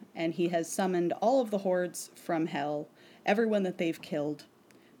them, and he has summoned all of the hordes from hell, everyone that they've killed,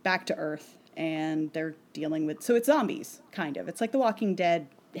 back to Earth. And they're dealing with... So it's zombies, kind of. It's like The Walking Dead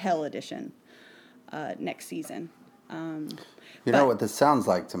Hell Edition next season. You know what this sounds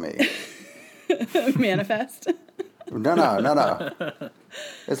like to me? Manifest? No.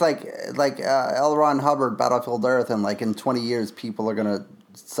 It's like L. Ron Hubbard, Battlefield Earth, and like in 20 years, people are gonna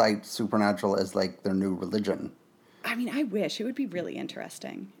cite supernatural as like their new religion. I mean, I wish. It would be really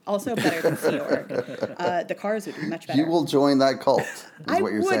interesting. Also better than Sea Org. The cars would be much better. You will join that cult, is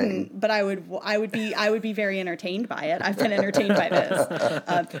what you're saying. I wouldn't, but I would be very entertained by it. I've been entertained by this.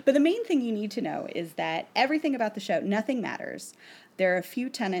 But the main thing you need to know is that everything about the show, nothing matters. There are a few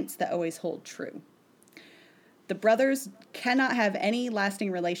tenets that always hold true. The brothers cannot have any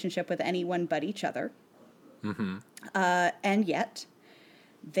lasting relationship with anyone but each other. Mm-hmm. And yet,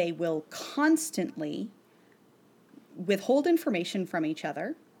 they will constantly withhold information from each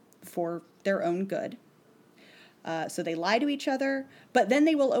other for their own good. So they lie to each other, but then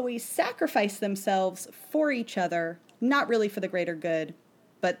they will always sacrifice themselves for each other, not really for the greater good,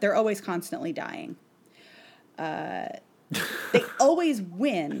 but they're always constantly dying. They always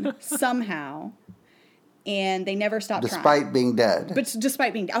win somehow, and they never stop trying. Despite being dead. But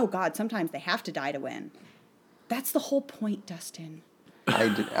despite being... Oh, God, sometimes they have to die to win. That's the whole point, Dustin.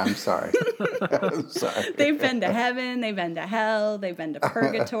 I'm sorry. I'm sorry. They've been to heaven, they've been to hell, they've been to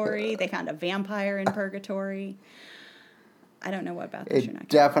purgatory, they found a vampire in purgatory. I don't know what about this. It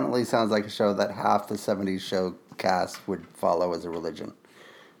definitely sounds like a show that half the 70s show cast would follow as a religion.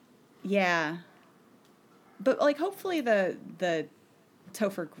 Yeah. But, like, hopefully the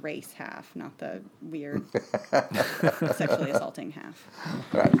Topher Grace half, not the weird sexually assaulting half.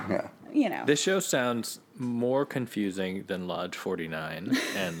 Right, yeah. You know. This show sounds more confusing than Lodge 49,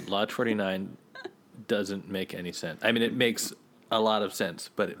 and Lodge 49 doesn't make any sense. I mean, it makes a lot of sense,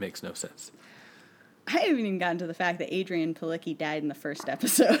 but it makes no sense. I haven't even gotten to the fact that Adrienne Palicki died in the first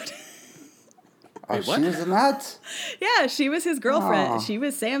episode. Wait, she was in that? Yeah, she was his girlfriend. Aww. She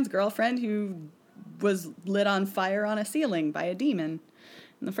was Sam's girlfriend who was lit on fire on a ceiling by a demon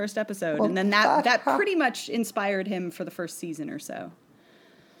in the first episode. Well, and then that pretty much inspired him for the first season or so.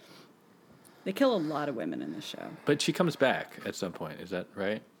 They kill a lot of women in this show. But she comes back at some point, is that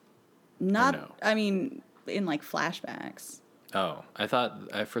right? Not, no? I mean, in like flashbacks. Oh,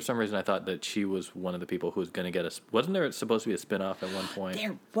 for some reason I thought that she was one of the people who was going to get wasn't there supposed to be a spinoff at one point?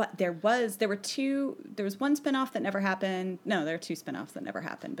 There was one spinoff that never happened. No, there were two spinoffs that never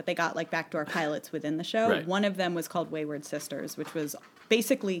happened, but they got like backdoor pilots within the show. Right. One of them was called Wayward Sisters, which was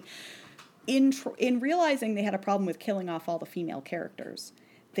basically in realizing they had a problem with killing off all the female characters.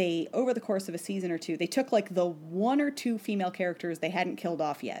 They, over the course of a season or two, they took like the one or two female characters they hadn't killed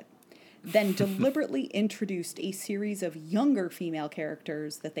off yet, then deliberately introduced a series of younger female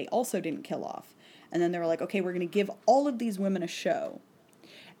characters that they also didn't kill off. And then they were like, okay, we're going to give all of these women a show.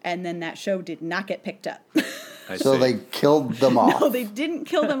 And then that show did not get picked up. So they killed them off. No, they didn't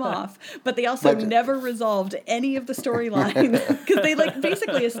kill them off, but they also never resolved any of the storyline because they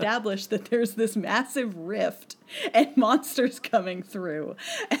basically established that there's this massive rift and monsters coming through,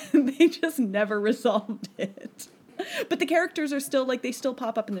 and they just never resolved it. But the characters are still they still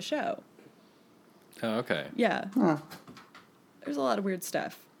pop up in the show. Oh, okay. Yeah. Huh. There's a lot of weird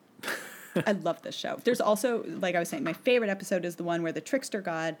stuff. I love this show. There's also, like I was saying, my favorite episode is the one where the trickster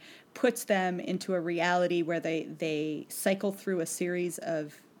god puts them into a reality where they cycle through a series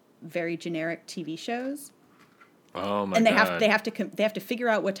of very generic TV shows. Oh my god! And they have to figure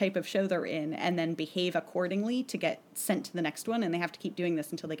out what type of show they're in and then behave accordingly to get sent to the next one. And they have to keep doing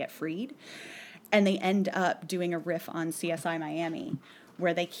this until they get freed. And they end up doing a riff on CSI Miami,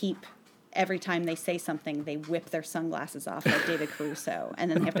 where they keep. Every time they say something, they whip their sunglasses off like David Caruso,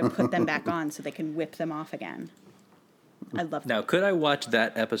 and then they have to put them back on so they can whip them off again. I love that. Now, could I watch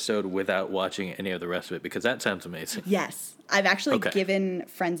that episode without watching any of the rest of it? Because that sounds amazing. Yes. I've actually given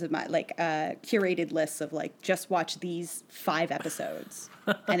friends of mine, curated lists of, just watch these 5 episodes.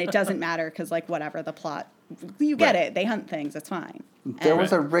 And it doesn't matter because, whatever, the plot, you get it. They hunt things. It's fine. There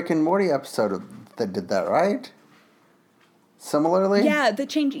was a Rick and Morty episode that did that, right? Similarly? Yeah,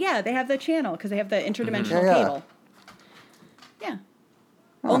 they have the channel because they have the interdimensional cable. Yeah.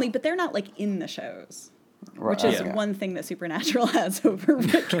 But they're not in the shows, which is one thing that Supernatural has over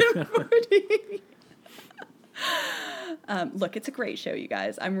Rick and Morty. Look, it's a great show, you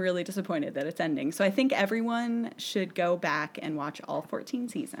guys. I'm really disappointed that it's ending. So I think everyone should go back and watch all 14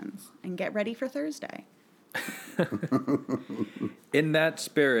 seasons and get ready for Thursday. In that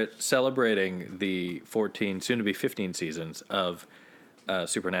spirit, celebrating the 14, soon to be 15 seasons of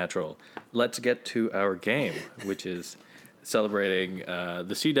Supernatural, let's get to our game, which is celebrating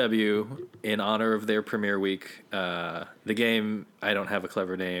the CW in honor of their premiere week. The game, I don't have a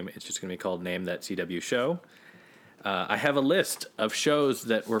clever name. It's just going to be called Name That CW Show. I have a list of shows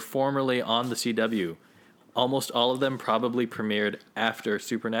that were formerly on the CW. Almost all of them probably premiered after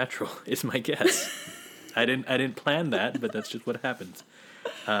Supernatural, is my guess. I didn't plan that, but that's just what happens.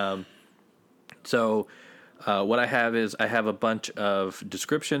 So what I have is I have a bunch of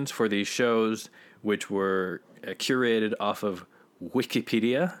descriptions for these shows, which were curated off of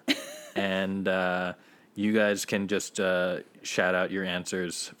Wikipedia, and you guys can just shout out your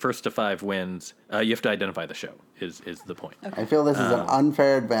answers. First to 5 wins. You have to identify the show. Is the point? Okay. I feel this is an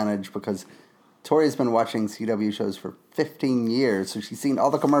unfair advantage because Tori's been watching CW shows for 15 years, so she's seen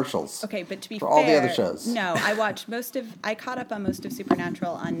all the commercials. Okay, but to be fair, for all the other shows. No, I caught up on most of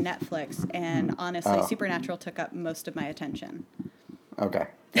Supernatural on Netflix, and honestly, Supernatural took up most of my attention. Okay,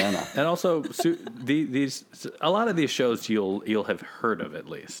 fair enough. And also, these a lot of these shows you'll have heard of at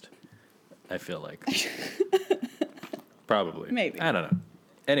least. I feel like probably maybe I don't know.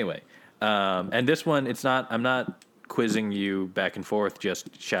 Anyway, and this one I'm not quizzing you back and forth.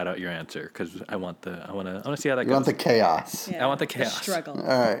 Just shout out your answer because I want to see how that goes. You want the chaos. Yeah, I want the chaos. The struggle.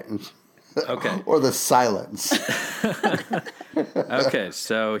 All right. Okay. Or the silence. Okay,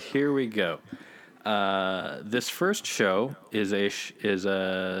 so here we go. This first show is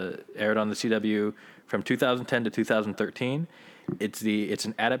aired on the CW from 2010 to 2013. It's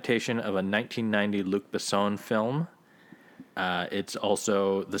an adaptation of a 1990 Luc Besson film. It's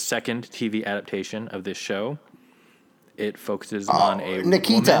also the second TV adaptation of this show. It focuses on a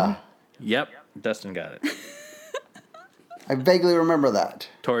Nikita. Woman. Yep, Dustin got it. I vaguely remember that.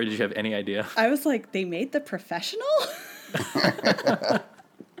 Tori, did you have any idea? I was like, they made The Professional?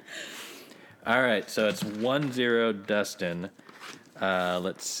 All right, so it's 1-0 Dustin.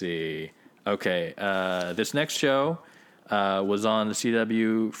 Let's see. Okay, this next show was on the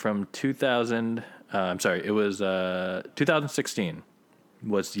CW from 2000. It was 2016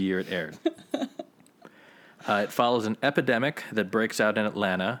 was the year it aired. It follows an epidemic that breaks out in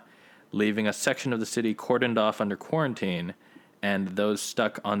Atlanta, leaving a section of the city cordoned off under quarantine, and those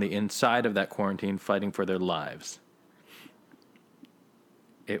stuck on the inside of that quarantine fighting for their lives.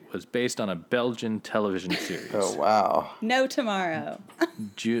 It was based on a Belgian television series. Oh, wow. No Tomorrow.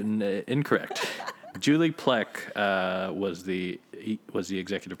 Incorrect. Julie Plec was the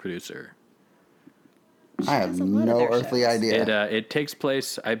executive producer. I have no earthly idea. It takes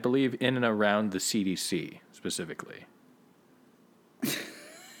place, I believe, in and around the CDC specifically.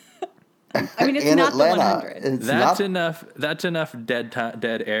 I mean, it's in not Atlanta, the 100. That's enough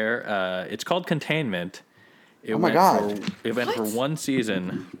dead air. It's called Containment. It my God! It went for one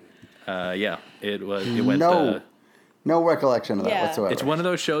season. It went. No recollection of that whatsoever. It's one of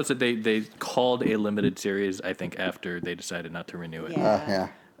those shows that they called a limited series, I think, after they decided not to renew it. Yeah.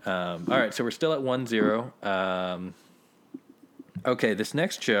 All right, so we're still at 1-0. Okay, this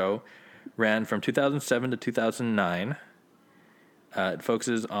next show ran from 2007 to 2009. It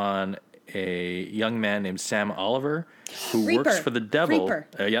focuses on a young man named Sam Oliver who Reaper. works for the devil.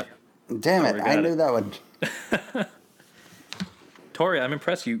 Reaper. Yep. Damn it! Tori I got knew it. that one. Tori, I'm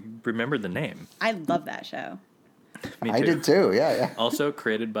impressed you remembered the name. I love that show. Me too. I did too. Yeah. Also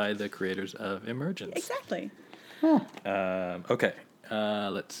created by the creators of Emergence. Exactly. Okay.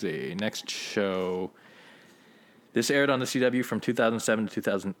 Let's see. Next show. This aired on the CW from 2007 to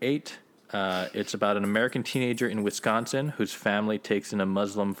 2008. It's about an American teenager in Wisconsin whose family takes in a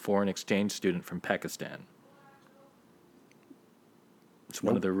Muslim foreign exchange student from Pakistan. It's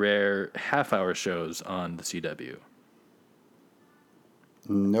one of the rare half-hour shows on the CW.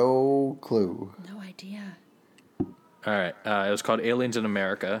 No clue. No idea. All right. It was called Aliens in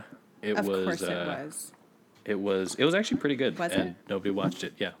America. Of course it was. It was actually pretty good. Was and it? nobody watched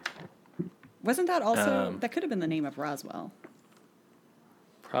it. Yeah. Wasn't that also... that could have been the name of Roswell.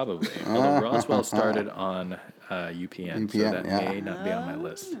 Probably. Although Roswell started on UPN, so that yeah. may not be on my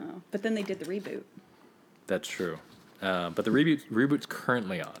list. Oh, but then they did the reboot. That's true. But the reboot's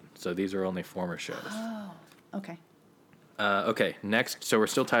currently on, so these are only former shows. Oh, okay. Okay, next. So we're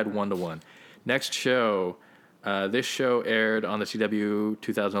still tied 1-1. Next show. This show aired on the CW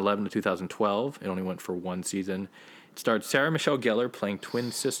 2011 to 2012. It only went for one season. It starred Sarah Michelle Gellar playing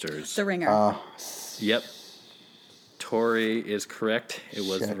twin sisters. The Ringer. Yep. Tori is correct. It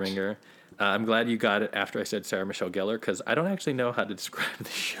was The Ringer. I'm glad you got it after I said Sarah Michelle Gellar, because I don't actually know how to describe the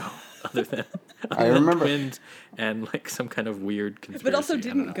show other than twins and like some kind of weird conspiracy. But also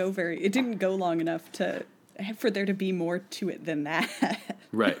it didn't go long enough for there to be more to it than that.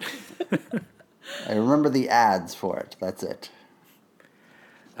 Right. I remember the ads for it. That's it.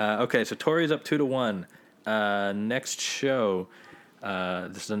 Okay, so Tori's up 2-1. Next show.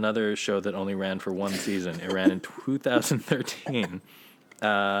 This is another show that only ran for one season. It ran in 2013.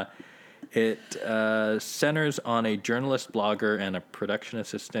 It centers on a journalist, blogger, and a production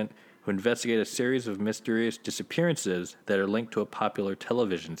assistant who investigate a series of mysterious disappearances that are linked to a popular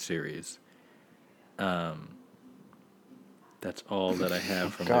television series. That's all that I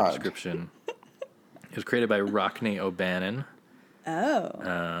have from the description. It was created by Rockne O'Bannon. Oh.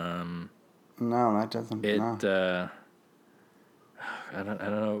 No, that doesn't. No. I don't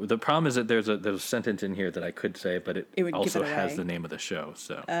know. The problem is that there's a sentence in here that I could say, but it also has the name of the show.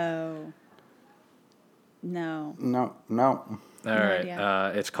 So. Oh. No. No. All right.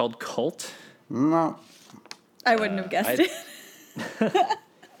 It's called Cult. No. I wouldn't have guessed it.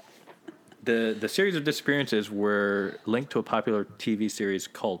 The series of disappearances were linked to a popular TV series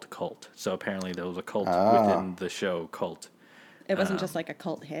called Cult. So apparently there was a cult within the show Cult. It wasn't just like a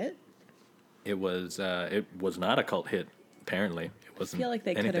cult hit? It was not a cult hit, apparently. It wasn't I feel like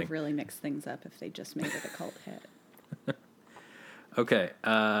they anything. could have really mixed things up if they just made it a cult hit. Okay.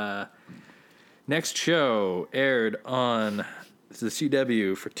 Next show aired on the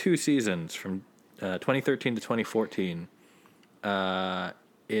CW for 2 seasons from 2013 to 2014.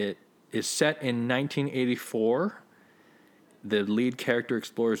 It is set in 1984. The lead character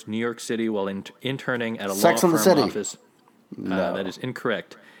explores New York City while interning at a law firm office. No. That is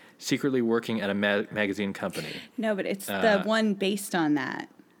incorrect. Secretly working at a magazine company. No, but it's the one based on that.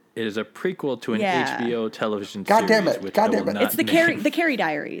 It is a prequel to an HBO television God series. damn it. Which God I will damn it. not It's the Carrie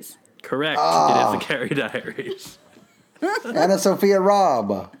Diaries. Correct. It is the Carrie Diaries. Anna Sophia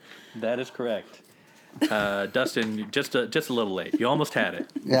Robb. That is correct. Dustin, just a little late. You almost had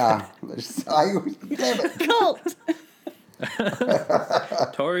it. Yeah. Damn it. Cult.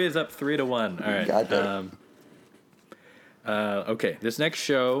 Tori is up 3-1. All right. God damn it. Okay. This next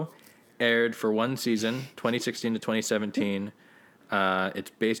show aired for one season, 2016 to 2017.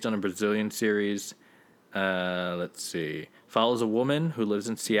 It's based on a Brazilian series. Let's see. Follows a woman who lives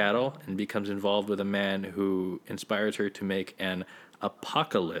in Seattle and becomes involved with a man who inspires her to make an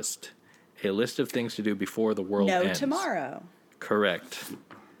apocalypse, a list of things to do before the world ends. No tomorrow. Correct.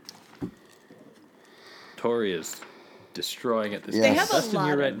 Tori is destroying it this Yes. They time. have Dustin, a lot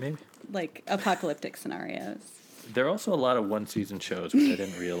you're right. of Maybe like apocalyptic scenarios. there are also a lot of one-season shows, which I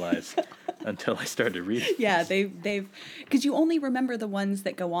didn't realize until I started reading. Yeah, they've because you only remember the ones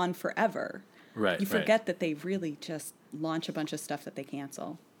that go on forever. Right. You forget that they really just launch a bunch of stuff that they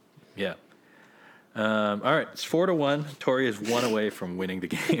cancel. Yeah. All right, it's 4-1. Tori is 1 away from winning the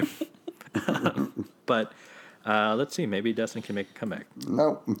game. But let's see. Maybe Dustin can make a comeback.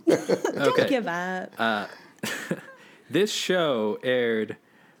 No. Don't give up. This show aired.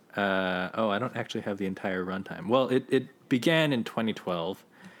 I don't actually have the entire runtime. Well, it began in 2012.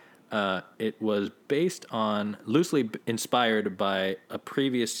 It was based on, loosely inspired by a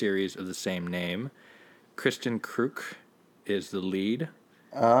previous series of the same name. Kristen Kruk is the lead.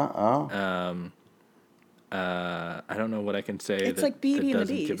 I don't know what I can say It's like Beauty that and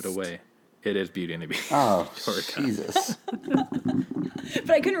the doesn't give it Beast. away. It is Beauty and the Beast. Oh, Tori got it. Jesus.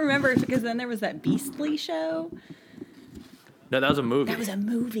 But I couldn't remember because then there was that Beastly show. No, that was a movie. That was a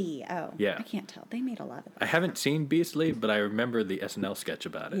movie. Oh, Yeah. I can't tell. They made a lot of I haven't seen Beastly, but I remember the SNL sketch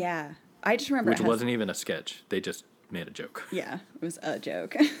about it. Yeah, I just remember Which wasn't even a sketch. They just made a joke. Yeah, it was a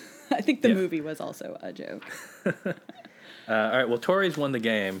joke. I think the movie was also a joke. All right, well, Tori's won the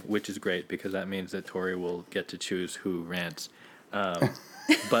game, which is great because that means that Tori will get to choose who rants.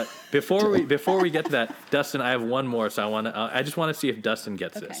 But before we get to that, Dustin, I have one more, so I just want to see if Dustin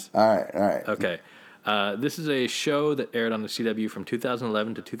gets this. All right. Okay. This is a show that aired on the CW from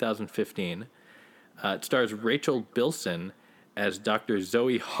 2011 to 2015. It stars Rachel Bilson as Dr.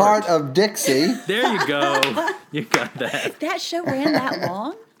 Zoe Hart. Heart of Dixie. There you go. You got that. That show ran that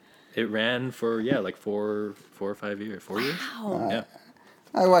long? It ran for, like 4 or 5 years. 4 years? Wow. Yeah.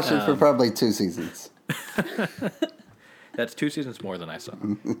 I watched it for probably 2 seasons. That's 2 seasons more than I saw.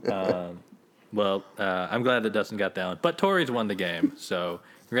 Well, I'm glad that Dustin got down. But Tori's won the game, so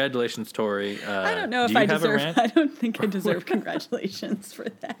congratulations, Tori. I don't know if do you I have a deserve. rant? I don't think I deserve congratulations for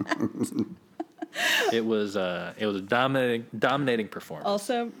that. It was a dominating performance.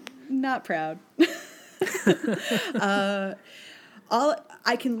 Also, not proud.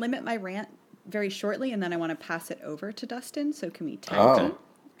 I can limit my rant very shortly, and then I want to pass it over to Dustin. So can we tag team?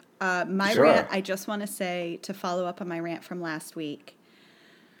 My Sure. rant, I just want to say, to follow up on my rant from last week,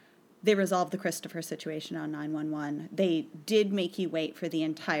 they resolved the Christopher situation on 911. They did make you wait for the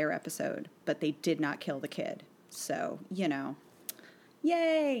entire episode, but they did not kill the kid. So, yay.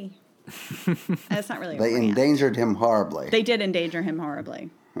 That's not really a They rant. endangered him horribly. They did endanger him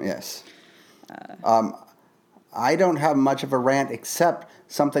horribly. Yes. I don't have much of a rant except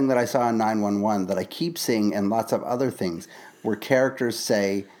something that I saw in 911 that I keep seeing and lots of other things where characters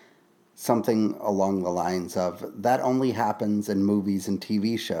say something along the lines of, that only happens in movies and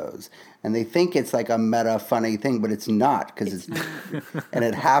TV shows. And they think it's like a meta funny thing, but it's not, because it's and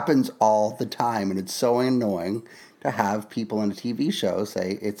it happens all the time. And it's so annoying to have people in a TV show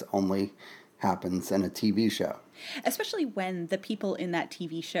say it's only happens in a TV show. Especially when the people in that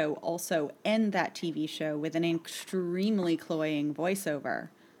TV show also end that TV show with an extremely cloying voiceover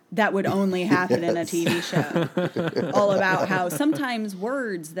that would only happen in a TV show. All about how sometimes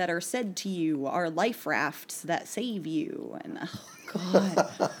words that are said to you are life rafts that save you. And, oh, God.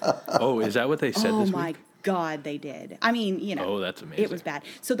 Oh, is that what they said this week? Oh, my God, they did. I mean, Oh, that's amazing. it was bad.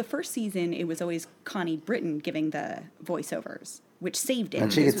 So the first season, it was always Connie Britton giving the voiceovers, which saved it.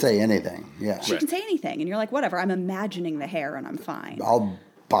 And she could say anything. Yeah. She can say anything, and you're like, whatever, I'm imagining the hair and I'm fine. I'll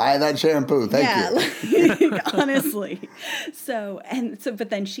buy that shampoo. Thank you. Like, honestly. But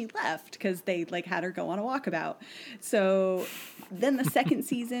then she left because they had her go on a walkabout. So then the second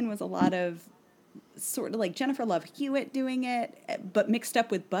season was a lot of sort of like Jennifer Love Hewitt doing it, but mixed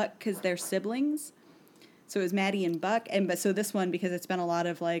up with Buck because they're siblings. So it was Maddie and Buck, so this one, because it's been a lot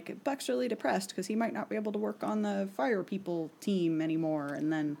of Buck's really depressed because he might not be able to work on the fire people team anymore,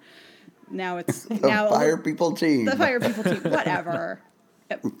 and then now it's The fire people team, whatever.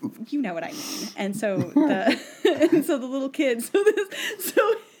 You know what I mean. And so the little kid, so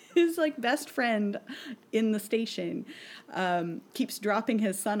his best friend in the station keeps dropping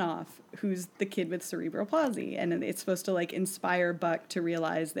his son off, who's the kid with cerebral palsy, and it's supposed to inspire Buck to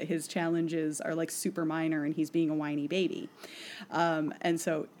realize that his challenges are super minor and he's being a whiny baby. And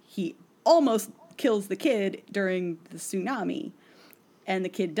so he almost kills the kid during the tsunami, and the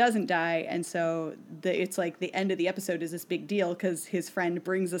kid doesn't die, and so it's the end of the episode is this big deal because his friend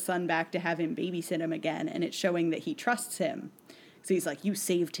brings the son back to have him babysit him again, and it's showing that he trusts him. So he's like, you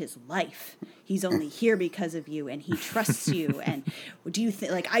saved his life. He's only here because of you, and he trusts you. And do you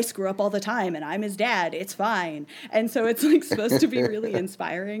think, I screw up all the time, and I'm his dad. It's fine. And so it's supposed to be really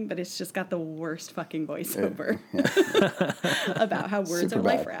inspiring, but it's just got the worst fucking voiceover about how words Super are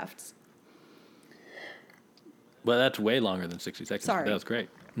life bad. rafts. Well, that's way longer than 60 seconds. Sorry. That was great.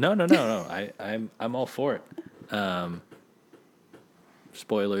 No. I'm all for it.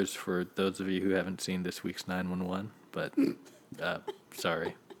 Spoilers for those of you who haven't seen this week's 911, but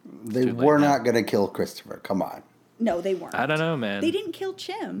sorry. They were not going to kill Christopher. Come on. No, they weren't. I don't know, man. They didn't kill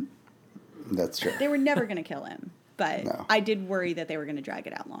Chim. That's true. They were never going to kill him. But No. I did worry that they were going to drag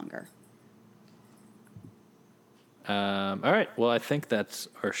it out longer. All right. Well, I think that's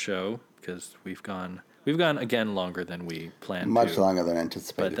our show because we've gone again longer than we planned. Much to, longer than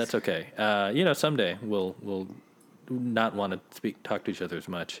anticipated. but that's okay. Someday we'll not want to talk to each other as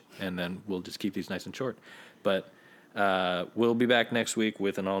much, and then we'll just keep these nice and short. But we'll be back next week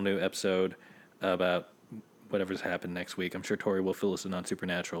with an all new episode about whatever's happened next week. I'm sure Tori will fill us in on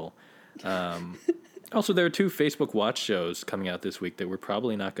Supernatural. Also, there are 2 Facebook Watch shows coming out this week that we're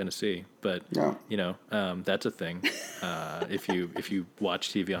probably not going to see, but that's a thing if you watch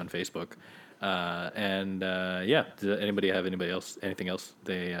TV on Facebook. Does anybody have anything else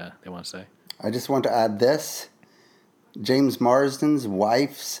they want to say? I just want to add this. James Marsden's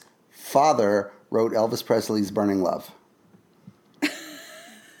wife's father wrote Elvis Presley's Burning Love.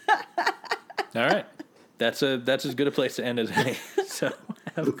 All right. That's as good a place to end as any. So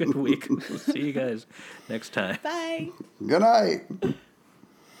have a good week. We'll see you guys next time. Bye. Good night.